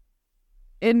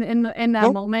 In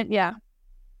that moment, yeah.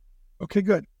 Okay,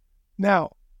 good.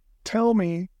 Now, tell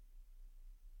me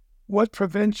what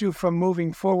prevents you from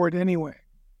moving forward anyway?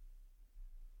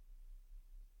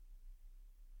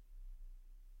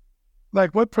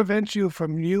 Like, what prevents you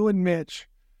from you and Mitch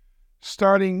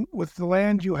starting with the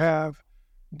land you have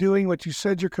doing what you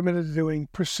said you're committed to doing,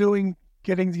 pursuing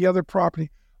getting the other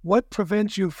property, what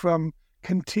prevents you from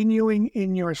continuing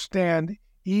in your stand,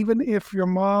 even if your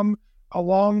mom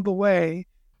along the way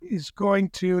is going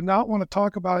to not want to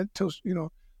talk about it till,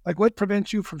 like what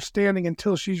prevents you from standing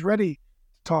until she's ready to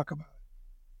talk about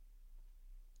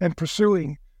it and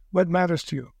pursuing what matters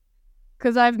to you?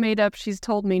 Because I've made up she's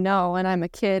told me no, and I'm a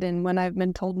kid, and when I've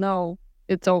been told no,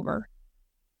 it's over.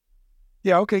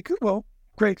 Yeah, okay, good. Well,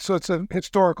 great. So it's a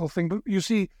historical thing. But you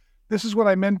see, this is what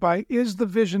I meant by, is the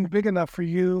vision big enough for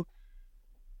you,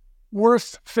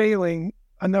 worth failing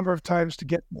a number of times to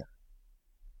get there?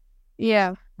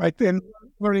 Yeah. Right? And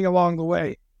learning along the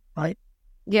way, right?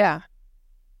 Yeah.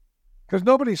 Because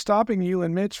nobody's stopping you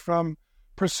and Mitch from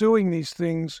pursuing these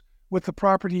things with the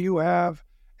property you have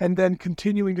and then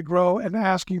continuing to grow and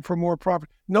asking for more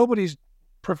property. Nobody's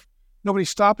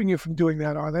stopping you from doing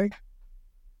that, are they?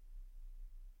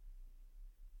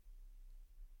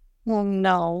 Well,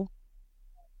 no.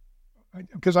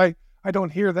 Because I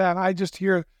don't hear that. I just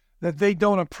hear that they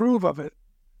don't approve of it.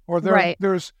 Or Right.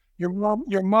 there's your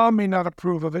mom may not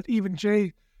approve of it. Even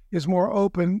Jay is more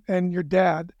open, and your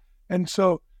dad. And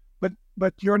so,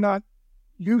 but you're not,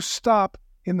 you stop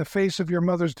in the face of your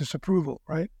mother's disapproval,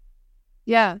 right?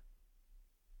 Yeah.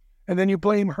 And then you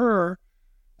blame her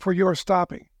for your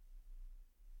stopping.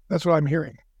 That's what I'm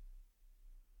hearing.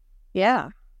 Yeah.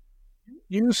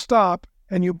 You stop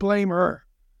and you blame her.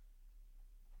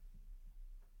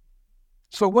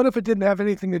 So what if it didn't have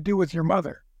anything to do with your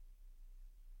mother?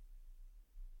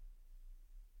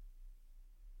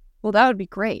 Well, that would be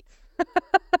great.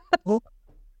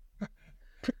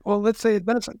 Well, let's say it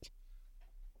doesn't.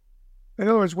 In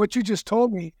other words, what you just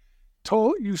told me,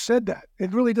 you said that.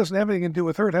 It really doesn't have anything to do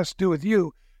with her. It has to do with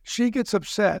you. She gets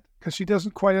upset because she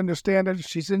doesn't quite understand it.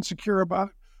 She's insecure about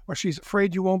it, or she's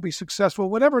afraid you won't be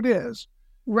successful, whatever it is.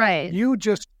 Right. You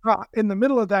just stop. In the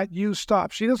middle of that, you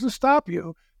stop. She doesn't stop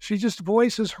you. She just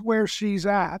voices where she's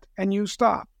at, and you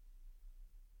stop.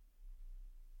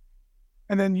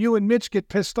 And then you and Mitch get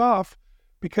pissed off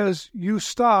because you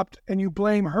stopped and you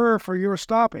blame her for your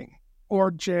stopping,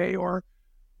 or Jay, or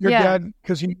your dad,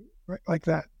 because you like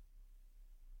that.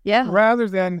 Yeah. Rather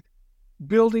than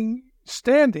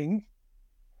standing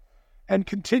and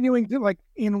continuing to, like,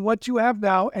 in what you have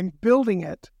now and building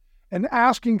it and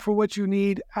asking for what you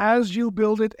need as you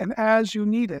build it and as you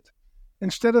need it.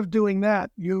 Instead of doing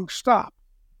that, you stop.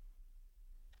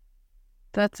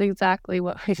 That's exactly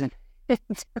what we did.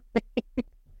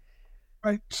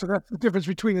 Right? So that's the difference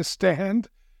between a stand.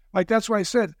 Like, that's why I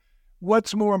said,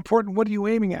 what's more important? What are you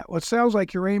aiming at? Well, it sounds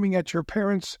like you're aiming at your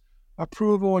parents'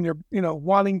 approval and you're,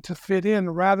 wanting to fit in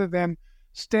rather than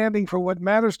standing for what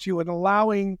matters to you and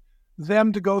allowing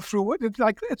them to go through what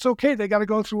it's okay. They got to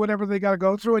go through whatever they got to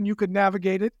go through, and you could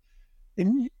navigate it.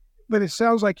 But it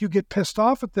sounds like you get pissed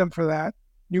off at them for that.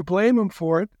 You blame them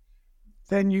for it.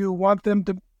 Then you want them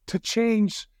to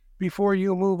change before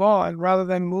you move on, rather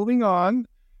than moving on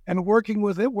and working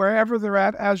with it wherever they're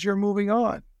at as you're moving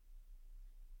on.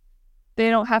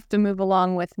 They don't have to move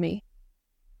along with me.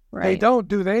 Right. They don't,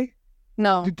 do they?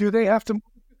 No. Do they have to?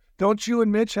 Don't you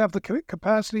and Mitch have the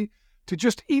capacity to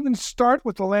just even start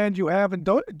with the land you have? And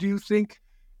do you think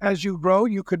as you grow,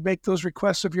 you could make those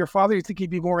requests of your father? You think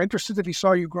he'd be more interested if he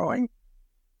saw you growing?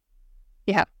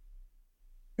 Yeah.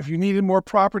 If you needed more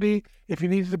property, if you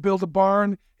needed to build a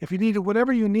barn, if you needed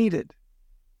whatever you needed,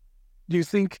 do you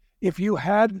think if you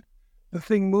had the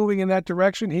thing moving in that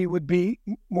direction, he would be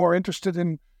more interested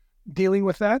in dealing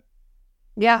with that?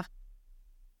 Yeah.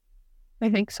 I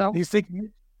think so. Do you think,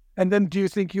 and then do you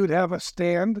think you'd have a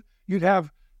stand? You'd have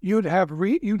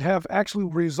actually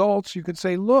results. You could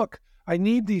say, look, I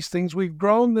need these things. We've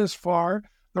grown this far.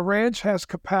 The ranch has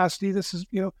capacity. This is,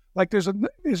 like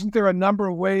isn't there a number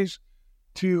of ways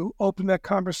to open that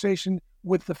conversation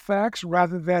with the facts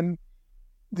rather than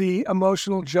the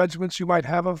emotional judgments you might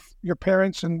have of your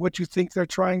parents and what you think they're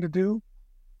trying to do?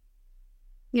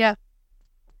 Yeah.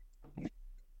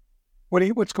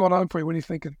 What's going on for you? What are you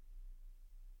thinking?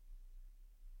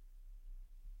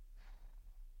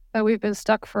 We've been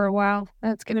stuck for a while.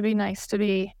 And it's going to be nice to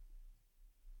be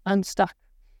unstuck.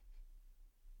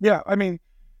 Yeah, I mean,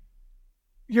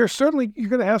 you're going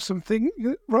to have some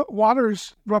rough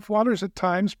waters at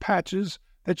times, patches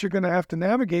that you're going to have to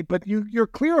navigate, but you're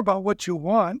clear about what you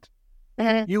want.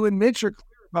 Mm-hmm. You and Mitch are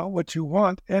clear about what you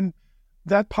want, and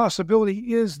that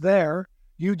possibility is there.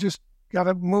 You just got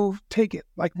to move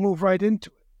right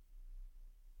into it.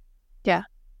 Yeah.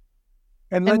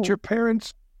 And let your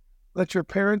parents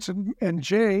and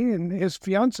Jay and his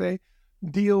fiance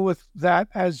deal with that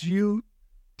as you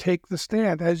take the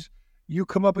stand. As you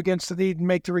come up against the need and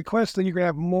make the request, then you're going to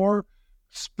have more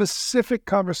specific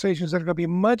conversations that are going to be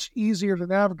much easier to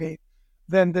navigate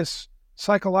than this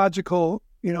psychological,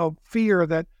 fear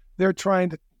that they're trying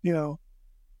to,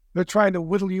 they're trying to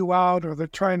whittle you out or they're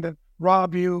trying to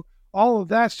rob you. All of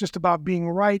that's just about being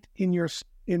right in your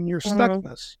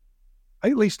stuckness.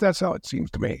 At least that's how it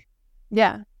seems to me.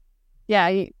 Yeah. Yeah.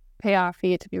 You pay off, you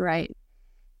get to be right.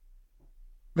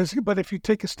 But if you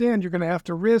take a stand, you're going to have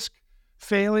to risk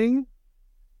failing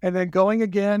and then going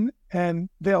again. And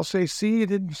they'll say, see, you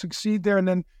didn't succeed there. And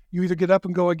then you either get up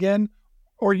and go again,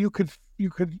 or you could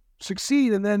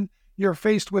succeed. And then you're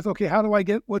faced with, okay, how do I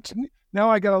get now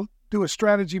I got to do a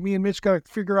strategy. Me and Mitch got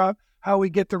to figure out how we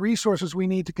get the resources we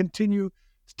need to continue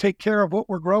to take care of what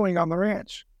we're growing on the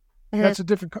ranch.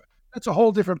 Mm-hmm. That's a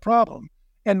whole different problem.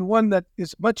 And one that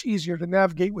is much easier to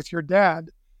navigate with your dad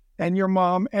and your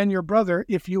mom and your brother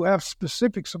if you have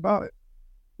specifics about it.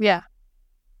 Yeah.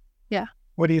 Yeah.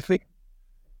 What do you think?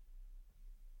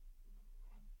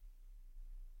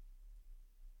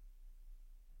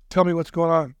 Tell me what's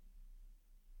going on.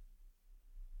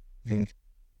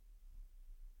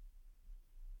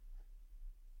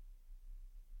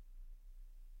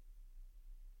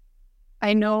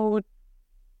 I know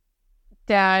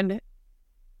Dad,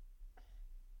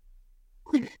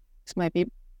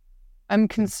 I'm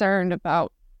concerned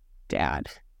about Dad.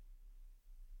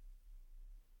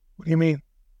 What do you mean?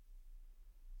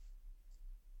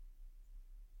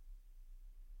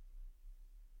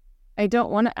 I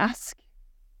don't want to ask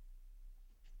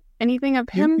anything of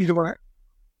him. You don't want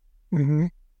to? Mm-hmm.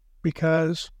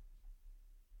 Because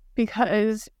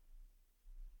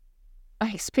I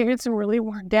experienced him really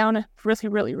worn down and really,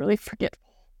 really, really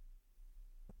forgetful.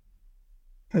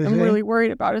 I'm really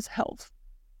worried about his health.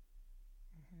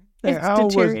 It's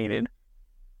deteriorated.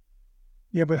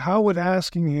 But how would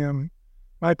asking him,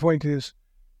 my point is,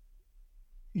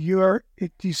 do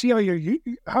you see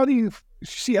how do you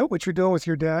see out what you're doing with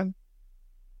your dad?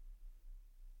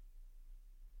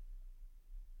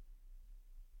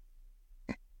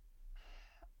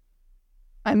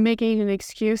 I'm making an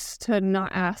excuse to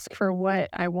not ask for what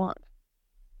I want.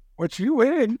 And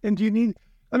do you need,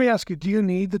 let me ask you, do you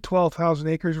need the 12,000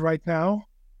 acres right now?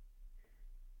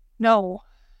 No.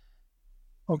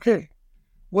 Okay.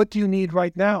 What do you need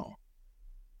right now?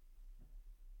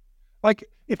 Like,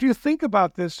 if you think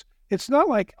about this, it's not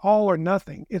like all or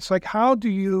nothing. It's like, how do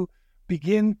you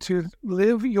begin to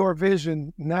live your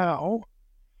vision now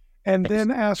and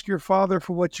then ask your father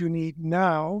for what you need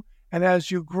now? And as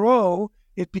you grow,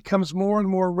 it becomes more and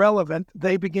more relevant.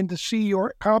 They begin to see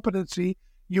your competency,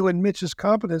 you and Mitch's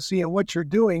competency and what you're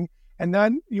doing. And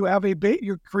then you have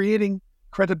you're creating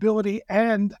credibility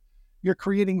and you're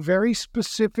creating very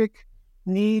specific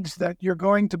needs that you're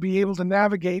going to be able to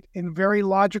navigate in very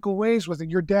logical ways with it.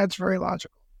 Your dad's very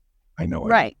logical. I know it.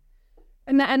 Right.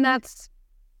 And that's,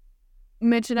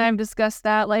 Mitch and I have discussed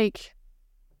that. Like,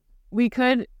 we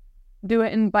could do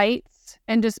it in bites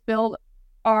and just build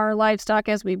our livestock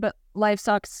but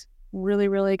livestock's really,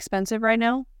 really expensive right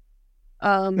now.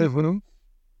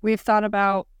 We've thought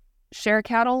about share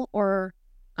cattle or,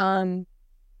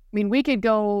 we could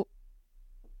go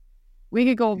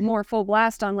more full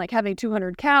blast on like having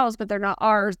 200 cows, but they're not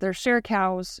ours. They're share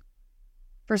cows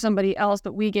for somebody else,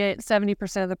 but we get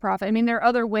 70% of the profit. I mean, there are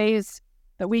other ways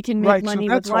that we can make money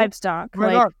with livestock.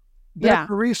 That's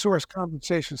a resource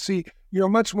conversation. See, you're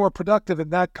much more productive in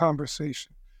that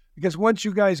conversation because once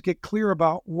you guys get clear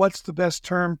about what's the best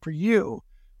term for you,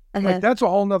 that's a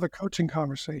whole nother coaching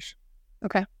conversation.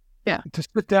 Okay. Yeah. To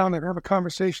sit down and have a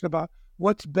conversation about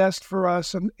what's best for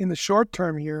us in the short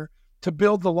term here to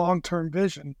build the long-term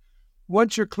vision.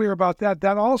 Once you're clear about that,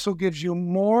 that also gives you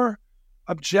more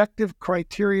objective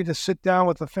criteria to sit down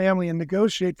with the family and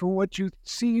negotiate for what you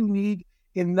see you need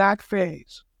in that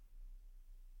phase.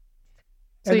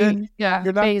 So you're not,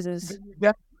 phases. Your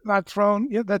dad's not thrown.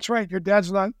 Yeah, that's right. Your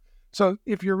dad's not. So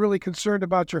if you're really concerned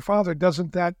about your father,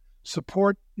 doesn't that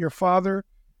support your father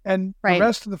and the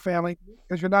rest of the family?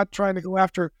 Because you're not trying to go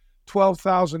after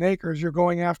 12,000 acres. You're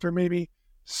going after maybe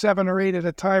 7 or 8 at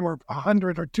a time, or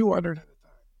 100 or 200 at a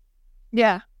time.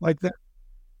 Yeah. Like that.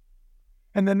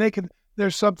 And then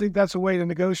there's something that's a way to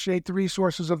negotiate the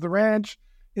resources of the ranch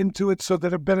into it so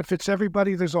that it benefits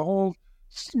everybody. There's a whole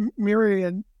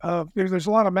myriad of, there's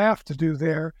a lot of math to do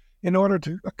there in order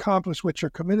to accomplish what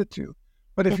you're committed to.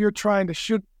 But if you're trying to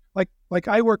shoot, like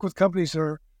I work with companies that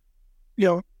are,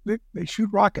 they shoot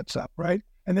rockets up, right?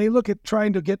 And they look at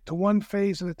trying to get to one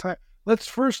phase at a time. Let's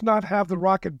first not have the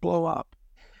rocket blow up.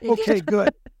 Okay,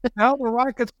 good. Now the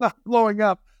rocket's not blowing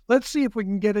up. Let's see if we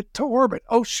can get it to orbit.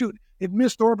 Oh, shoot. It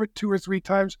missed orbit 2 or 3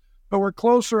 times, but we're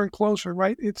closer and closer,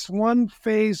 right? It's one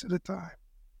phase at a time.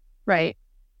 Right.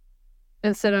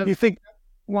 instead of You think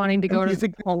wanting to go you to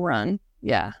think- the home run.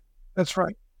 Yeah. that's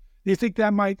right? Do you think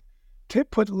that might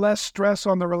put less stress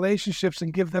on the relationships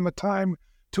and give them a time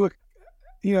to,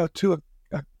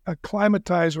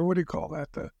 acclimatize, or what do you call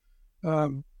that?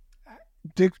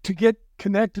 To get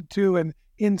connected to and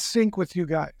in sync with you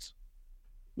guys.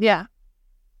 Yeah.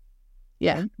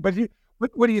 Yeah. But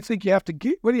what do you think you have to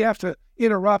get? What do you have to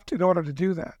interrupt in order to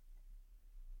do that?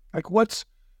 Like what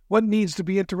needs to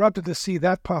be interrupted to see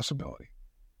that possibility?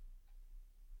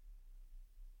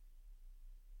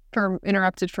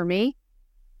 Interrupted for me?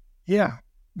 Yeah,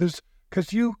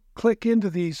 because you click into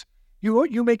these.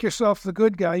 You make yourself the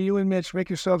good guy. You and Mitch make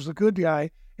yourselves the good guy,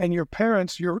 and your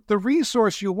parents, the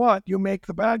resource you want, you make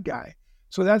the bad guy.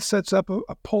 So that sets up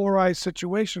a polarized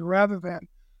situation rather than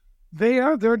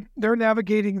they're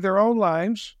navigating their own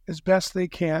lives as best they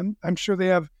can. I'm sure they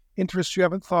have interests you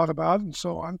haven't thought about and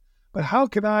so on. But how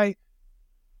can I,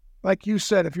 like you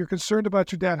said, if you're concerned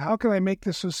about your dad, how can I make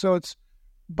this so it's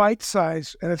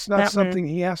bite-sized and it's not something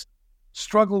he has to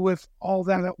struggle with all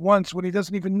that at once when he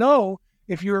doesn't even know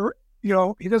if he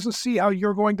doesn't see how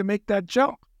you're going to make that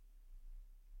jump.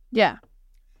 Yeah.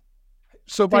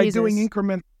 So by Phases. doing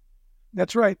increment,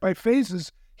 that's right, by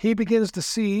phases, he begins to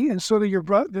see, and so do your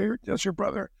brother,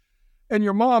 and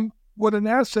your mom, what an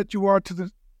asset you are to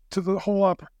the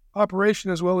whole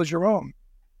operation as well as your own.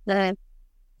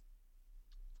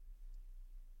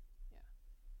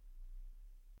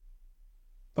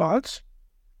 Thoughts?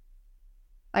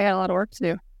 I got a lot of work to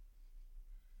do.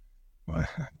 Well,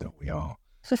 don't we all?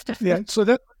 Yeah. So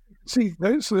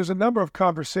there's a number of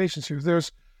conversations here.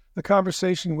 There's the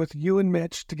conversation with you and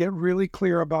Mitch to get really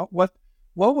clear about what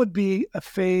would be a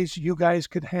phase you guys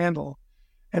could handle,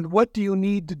 and what do you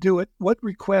need to do it? What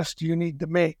requests do you need to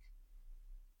make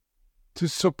to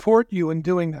support you in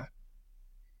doing that?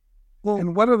 Well,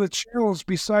 And what are the channels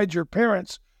besides your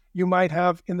parents you might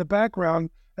have in the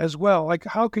background as well? Like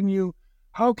how can you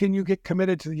get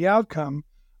committed to the outcome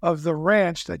of the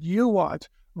ranch that you want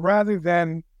rather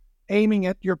than aiming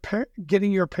at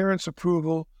getting your parents'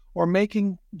 approval or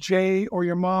making Jay or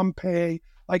your mom pay?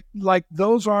 Like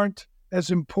those aren't as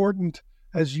important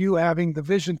as you having the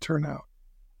vision turn out.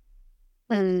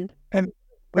 and What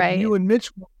Right. you and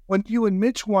Mitch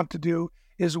want to do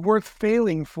is worth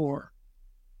failing for.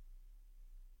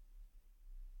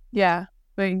 yeah,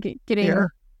 but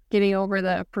getting over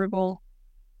the approval.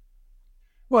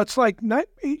 Well, it's like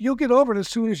you'll get over it as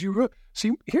soon as you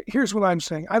see. Here's what I'm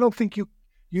saying. I don't think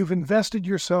you've invested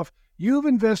yourself. You've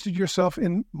invested yourself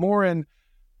in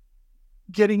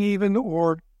getting even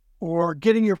or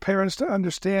getting your parents to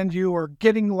understand you or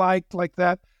getting liked like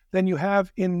that than you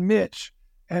have in Mitch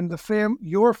and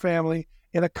your family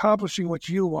in accomplishing what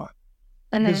you want.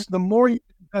 And Because the more you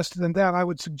invested in that, I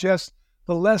would suggest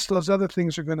the less those other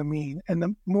things are going to mean, and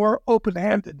the more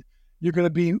open-handed you're going to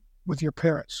be with your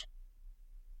parents.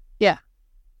 Yeah.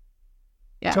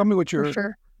 Tell me what you for heard.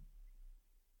 sure.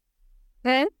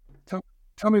 Then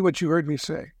Tell me what you heard me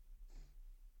say.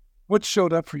 What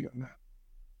showed up for you in that?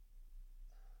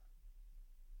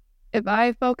 if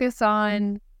I focus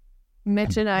on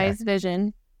Mitch and I's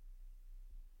vision,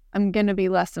 I'm going to be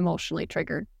less emotionally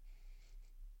triggered.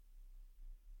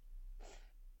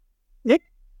 Yep.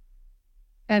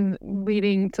 And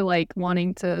leading to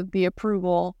wanting to the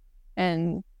approval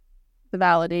and the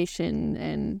validation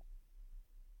and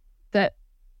that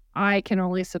I can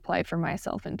only supply for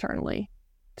myself internally,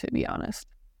 to be honest.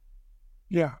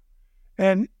 Yeah.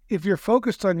 And if you're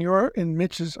focused on your and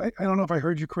Mitch's, I don't know if I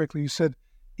heard you correctly. You said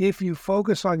if you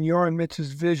focus on your and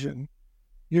Mitch's vision,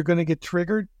 you're going to get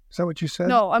triggered. Is that what you said?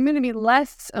 No, I'm going to be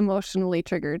less emotionally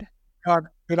triggered.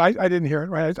 But I didn't hear it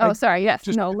right. Sorry. Yes.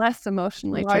 just- Less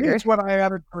emotionally Well, triggered. It's what I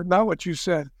added, or not what you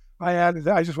said. I added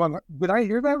that. I just want to, did I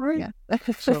hear that right? Yeah.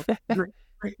 So,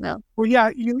 great. No. Well, yeah,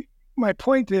 my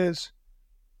point is,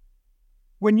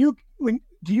 do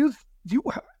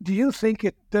you think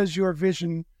it does your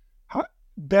vision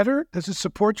better? Does it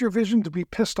support your vision to be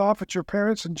pissed off at your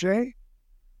parents and Jay?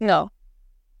 No.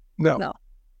 No.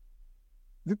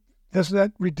 Doesn't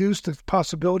that reduce the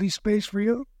possibility space for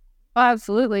you? Oh,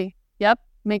 absolutely. Yep.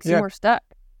 Makes you Yeah. more stuck.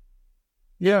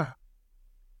 Yeah.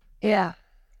 Yeah.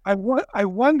 I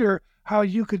wonder how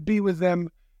you could be with them.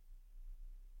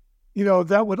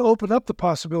 That would open up the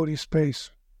possibility space.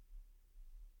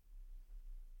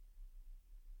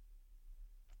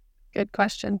 Good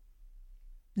question.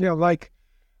 Like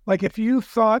if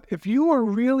you were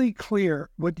really clear,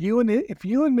 if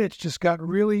you and Mitch just got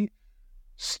really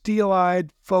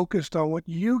steel-eyed, focused on what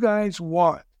you guys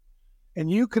want, and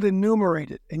you could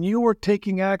enumerate it, and you were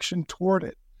taking action toward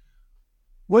it,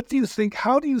 What do you think?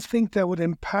 How do you think that would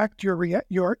impact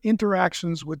your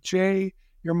interactions with Jay,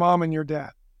 your mom, and your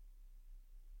dad?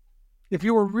 If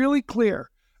you were really clear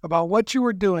about what you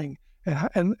were doing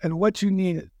and what you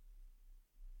needed.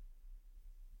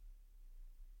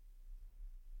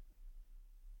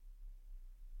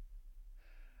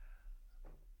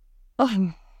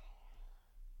 Oh,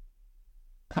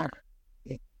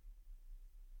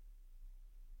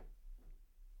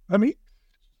 I mean,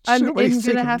 I'm what are you going to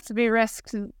thinking? have to be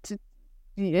risked to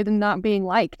it not being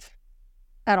liked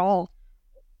at all.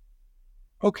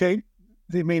 Okay,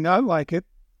 they may not like it.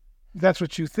 That's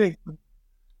what you think.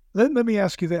 Let me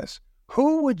ask you this.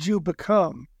 Who would you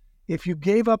become if you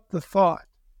gave up the thought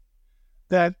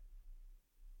that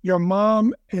your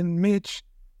mom and Mitch,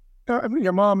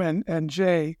 your mom and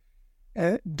Jay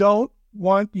don't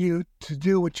want you to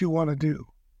do what you want to do?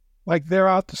 Like they're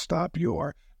out to stop you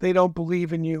or they don't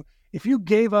believe in you. If you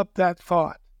gave up that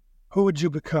thought, who would you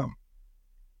become?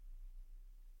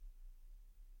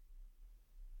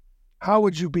 How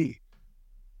would you be?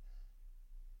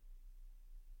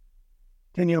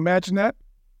 Can you imagine that?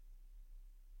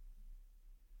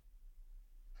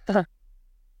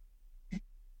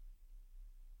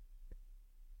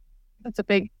 It's a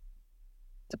big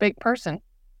person.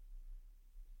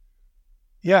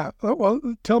 Yeah. Well,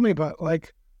 tell me about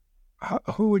like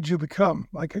who would you become?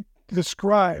 Like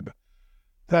describe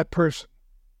that person.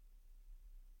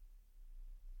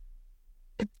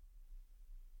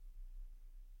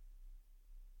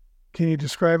 Can you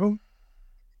describe him?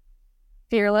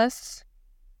 Fearless.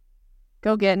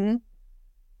 Go getting.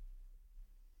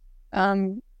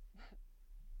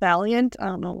 Valiant. I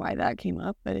don't know why that came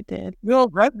up, but it did. No,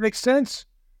 that makes sense.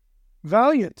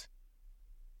 Valiant.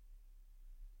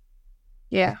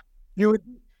 Yeah.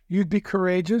 You'd be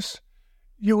courageous.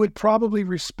 You would probably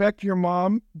respect your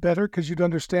mom better because you'd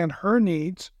understand her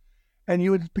needs, and you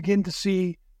would begin to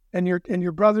see and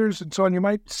your brothers and so on. You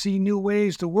might see new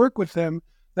ways to work with them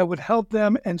that would help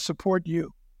them and support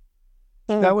you.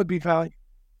 That would be valiant.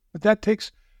 But that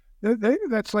takes.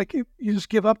 That's like you just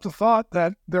give up the thought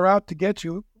that they're out to get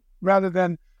you, rather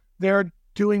than they're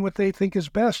doing what they think is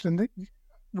best. And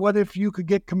what if you could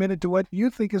get committed to what you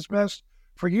think is best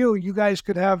for you? You guys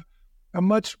could have a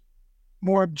much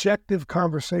more objective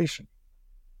conversation.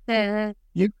 If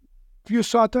you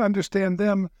sought to understand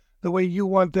them the way you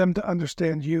want them to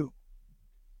understand you.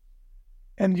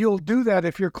 And you'll do that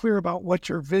if you're clear about what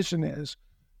your vision is.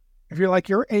 If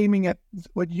you're aiming at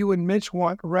what you and Mitch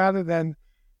want rather than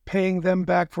paying them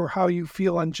back for how you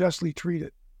feel unjustly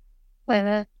treated.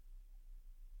 Yeah.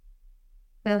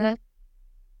 And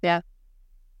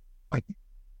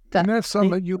that's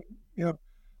something you know,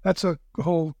 that's a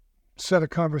whole set of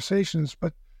conversations,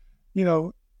 but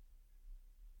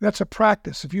that's a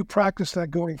practice. If you practice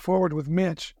that going forward with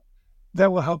Mitch, that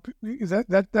will help.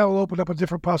 That will open up a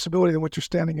different possibility than what you're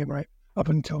standing in right up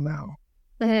until now.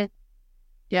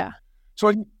 Yeah.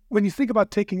 So when you think about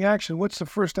taking action, what's the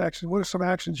first action? What are some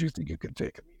actions you think you can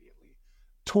take immediately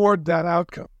toward that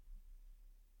outcome?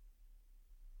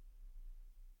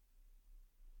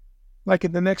 Like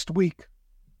in the next week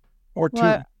or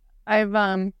two.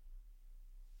 Well,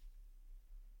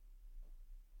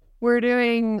 we're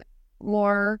doing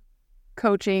more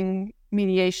coaching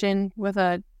mediation with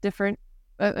a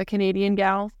Canadian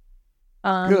gal.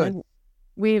 Good. And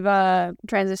we've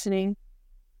transitioning.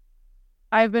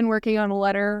 I've been working on a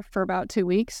letter for about 2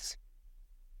 weeks,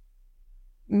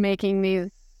 making these,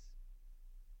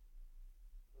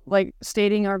 like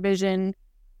stating our vision,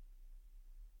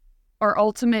 our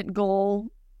ultimate goal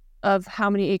of how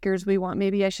many acres we want.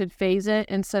 Maybe I should phase it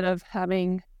instead of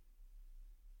having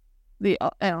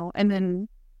and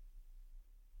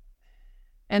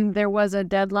there was a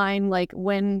deadline, like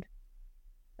when,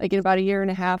 like in about a year and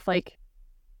a half, like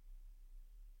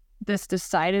this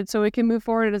decided so it can move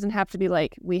forward. It doesn't have to be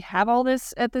like we have all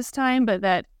this at this time, but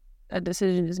that a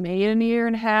decision is made in a year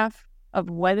and a half of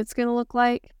what it's going to look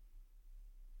like.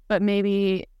 But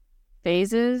maybe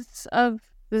phases of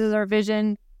this is our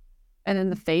vision, and then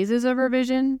the phases of our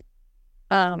vision.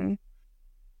 Or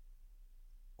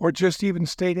just even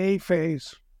state a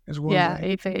phase as well. Yeah,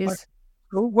 a phase.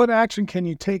 What action can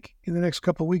you take in the next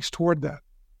couple of weeks toward that?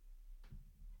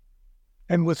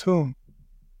 And with whom?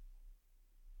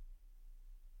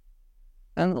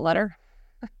 And the letter.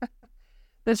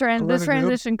 This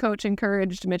transition coach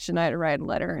encouraged Mitch and I to write a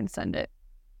letter and send it.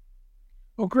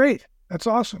 Oh, great. That's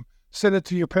awesome. Send it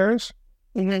to your parents?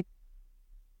 Mm-hmm.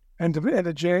 And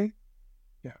to Jay?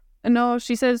 Yeah. No,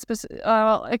 she said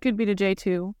it could be to Jay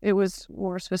too. It was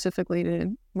more specifically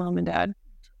to mom and dad.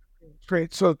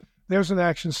 Great. So there's an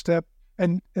action step.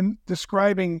 And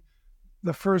describing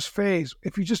the first phase.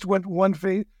 If you just went one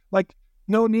phase, like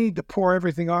no need to pour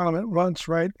everything on them at once,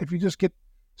 right? If you just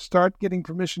start getting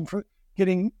permission for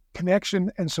getting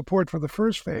connection and support for the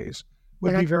first phase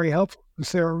would be very helpful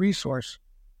because they're a resource.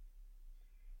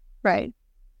 Right.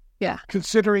 Yeah.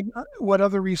 Considering what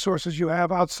other resources you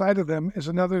have outside of them is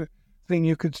another thing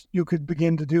you could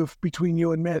begin to do between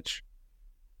you and Mitch.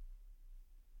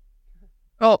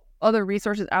 Oh, other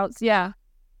resources out. Yeah.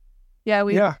 Yeah.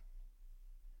 Yeah.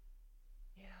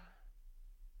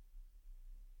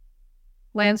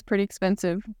 Land's pretty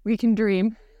expensive. We can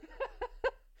dream.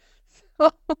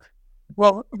 So,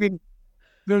 Well, I mean,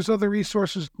 there's other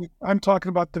resources. I'm talking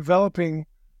about developing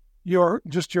your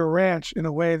ranch in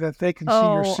a way that they can see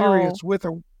you're serious with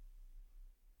a.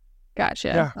 Gotcha.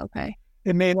 Yeah. Okay.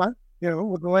 It may not,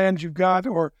 with the land you've got,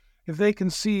 or if they can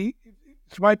see.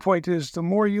 My point is, the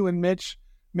more you and Mitch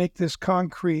make this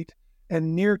concrete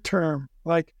and near term,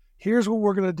 like here's what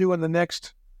we're going to do in the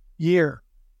next year,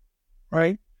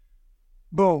 right?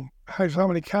 Boom. Here's how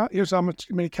many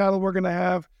many cattle we're going to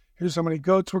have. Here's how many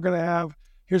goats we're going to have.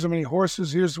 Here's how many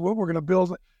horses. Here's what we're going to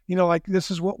build. Like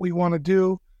this is what we want to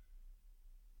do.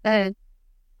 That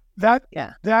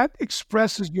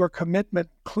expresses your commitment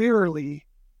clearly,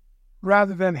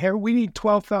 rather than we need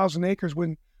 12,000 acres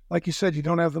when, like you said, you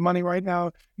don't have the money right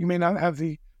now. You may not have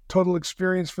the total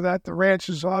experience for that. The ranch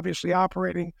is obviously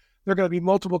operating. There are going to be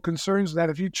multiple concerns that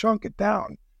if you chunk it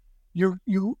down,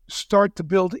 you start to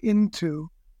build into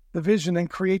the vision and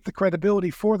create the credibility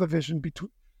for the vision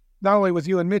between not only with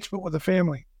you and Mitch, but with the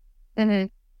family. Mm-hmm.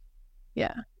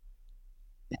 Yeah.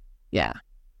 Yeah.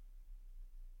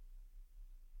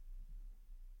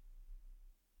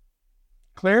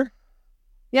 Claire?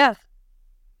 Yeah.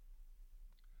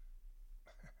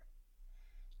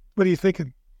 What are you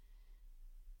thinking?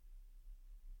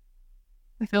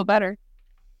 I feel better.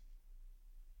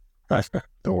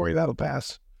 Don't worry, that'll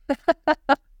pass.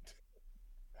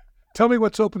 Tell me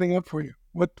what's opening up for you.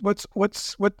 What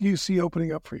do you see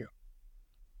opening up for you?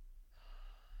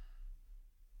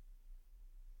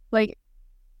 Like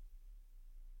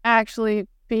actually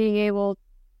being able,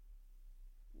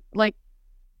 like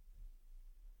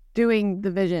doing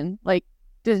the vision, like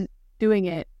just doing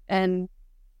it. And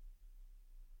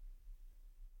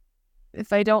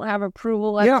if I don't have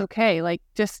approval, that's okay. Like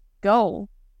just go.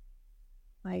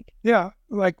 Like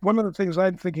one of the things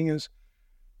I'm thinking is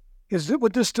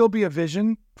would this still be a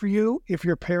vision for you if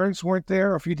your parents weren't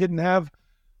there, or if you didn't have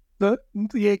the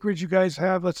acreage you guys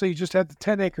have? Let's say you just had the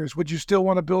 10 acres. Would you still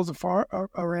want to build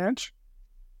a ranch?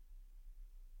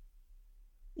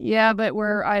 Yeah, but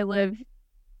where I live,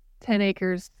 10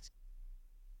 acres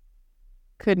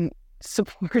couldn't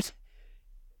support.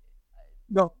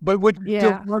 No, but would you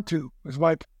still want to? Is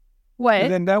my what?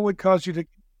 And then that would cause you to.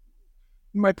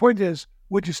 My point is,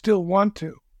 would you still want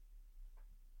to?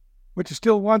 Would you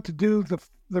still want to do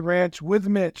the ranch with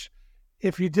Mitch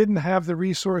if you didn't have the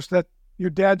resource that your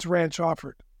dad's ranch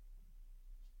offered?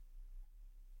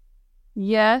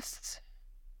 Yes.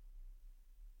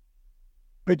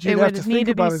 But you'd have to think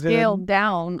about it. It would need to be scaled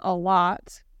down a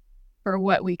lot for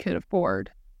what we could afford.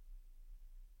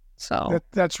 So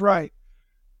that's right.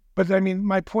 But I mean,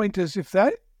 my point is,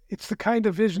 it's the kind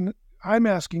of vision I'm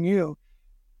asking you,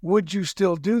 would you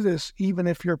still do this even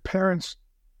if your parents,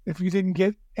 if you didn't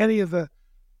get any of the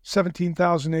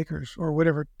 17,000 acres or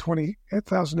whatever,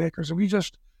 20,000 acres, and we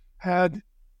just had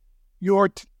your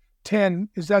 10,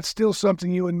 is that still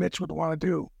something you and Mitch would want to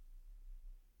do?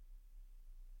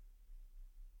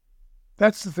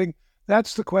 That's the thing.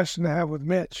 That's the question to have with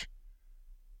Mitch.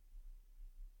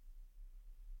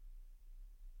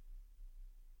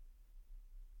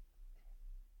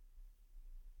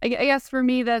 I guess for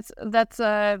me, that's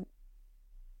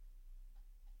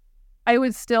I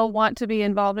would still want to be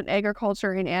involved in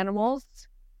agriculture and animals.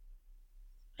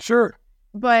 Sure.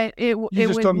 But it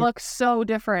would look so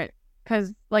different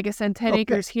because, like I said, 10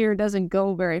 acres here doesn't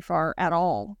go very far at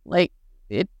all. Like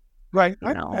it. Right.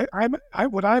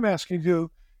 What I'm asking you to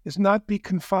do is not be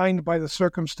confined by the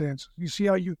circumstances. You see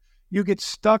how you get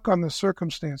stuck on the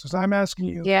circumstances. I'm asking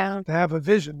you to have a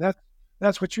vision.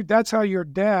 That's how your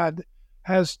dad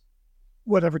has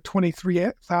whatever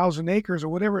 23,000 acres or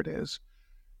whatever it is.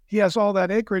 He has all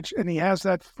that acreage and he has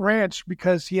that ranch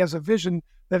because he has a vision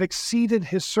that exceeded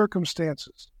his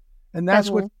circumstances. And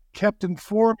that's what kept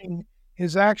informing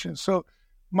his actions. So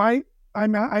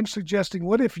I'm suggesting,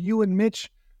 what if you and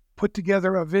Mitch put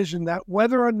together a vision that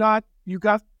whether or not you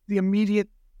got the immediate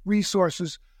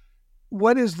resources,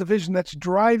 what is the vision that's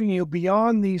driving you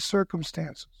beyond these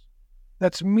circumstances,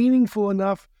 that's meaningful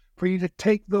enough for you to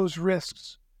take those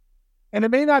risks? And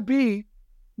it may not be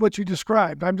what you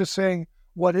described. I'm just saying,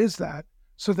 what is that?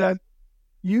 So that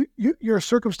your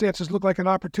circumstances look like an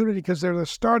opportunity because they're the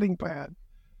starting pad,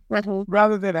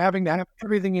 rather than having to have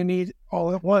everything you need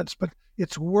all at once. But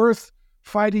it's worth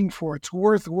fighting for. It's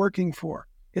worth working for.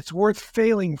 It's worth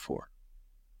failing for.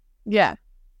 Yeah.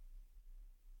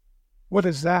 What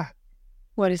is that?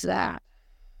 What is that?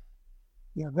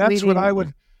 Yeah, that's what I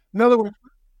would. In other words,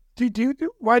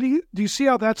 why do you see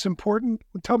how that's important?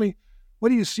 Tell me, what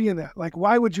do you see in that? Like,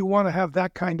 why would you want to have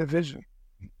that kind of vision?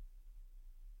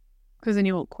 Because then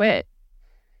you won't quit.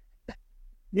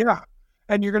 Yeah,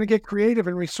 and you're going to get creative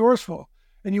and resourceful,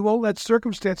 and you won't let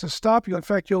circumstances stop you. In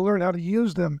fact, you'll learn how to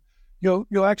use them.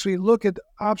 You'll actually look at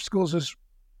obstacles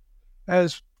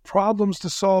as problems to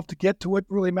solve to get to what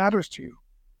really matters to you.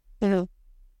 Mm-hmm.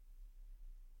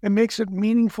 It makes it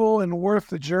meaningful and worth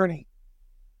the journey.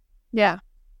 Yeah.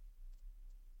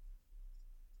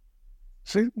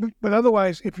 See, but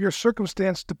otherwise, if you're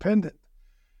circumstance dependent,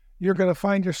 you're going to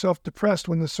find yourself depressed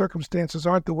when the circumstances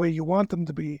aren't the way you want them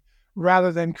to be,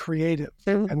 rather than creative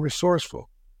and resourceful.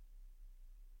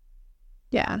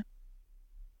 Yeah.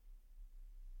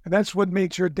 And that's what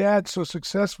makes your dad so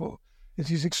successful, is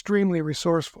he's extremely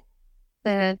resourceful.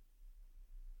 Yeah,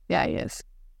 he is.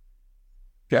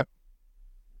 Yeah.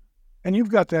 And you've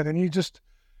got that, and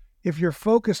if you're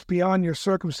focused beyond your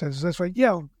circumstances, that's right.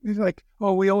 Yeah, it's like,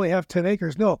 oh, we only have 10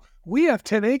 acres. No, we have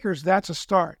 10 acres. That's a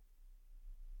start.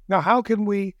 Now, how can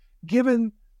we,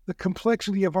 given the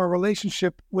complexity of our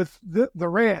relationship with the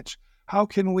ranch, how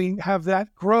can we have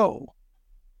that grow?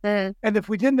 And if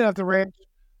we didn't have the ranch,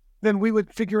 then we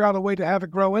would figure out a way to have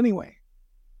it grow anyway.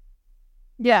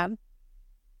 Yeah.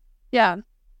 Yeah.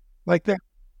 Like that.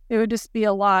 It would just be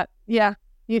a lot. Yeah.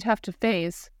 You'd have to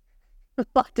phase a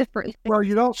lot differently. Well,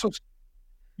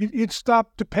 you'd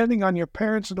stop depending on your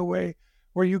parents in a way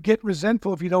where you get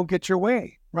resentful if you don't get your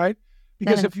way, right?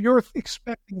 Because if you're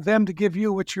expecting them to give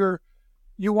you what you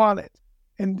want it,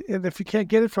 and if you can't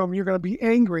get it from them, you're going to be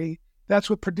angry. That's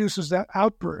what produces that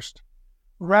outburst.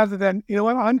 Rather than, you know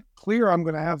what, I'm clear I'm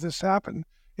going to have this happen.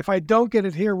 If I don't get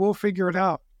it here, we'll figure it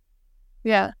out.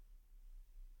 Yeah.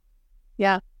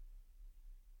 Yeah.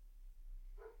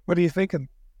 What are you thinking?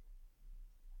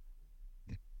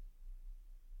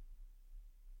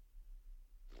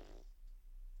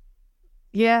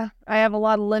 Yeah. I have a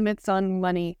lot of limits on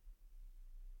money.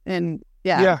 And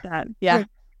Yeah. Yeah.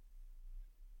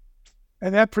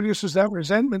 And that produces that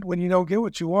resentment when you don't get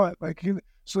what you want.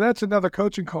 So that's another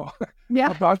coaching call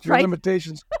Yeah. about your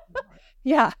limitations.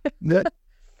 Yeah. Yeah.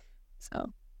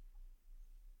 So.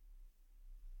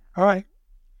 All right.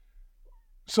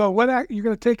 So you're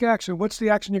going to take action. What's the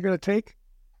action you're going to take?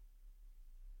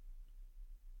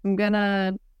 I'm going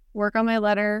to work on my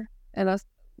letter, and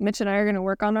Mitch and I are going to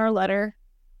work on our letter,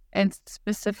 and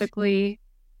specifically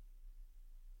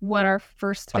what our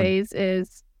first phase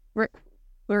is. We're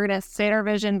going to state our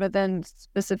vision, but then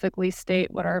specifically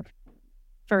state what our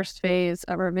first phase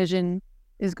of our vision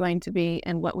is going to be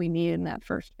and what we need in that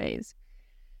first phase.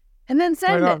 And then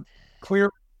send it. Clear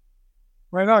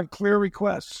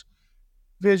requests.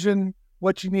 Vision,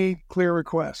 what you need, clear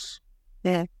requests.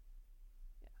 Yeah.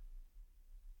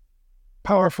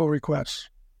 Powerful requests.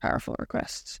 Powerful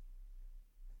requests.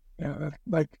 Yeah,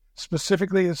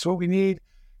 specifically, it's what we need.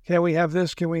 Can we have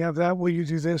this? Can we have that? Will you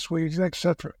do this? Will you do that? Et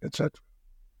cetera, et cetera.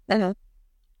 Uh-huh.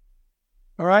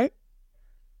 All right?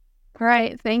 All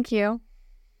right. Thank you.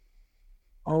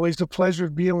 Always a pleasure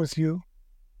being with you.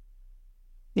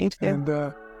 Me too.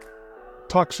 And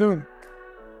talk soon.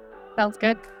 Sounds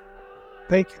good.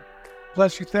 Thank you.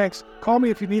 Bless you. Thanks. Call me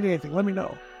if you need anything. Let me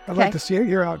know. I'd like to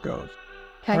hear how it goes.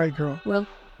 Okay. All right, girl. Well,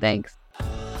 thanks.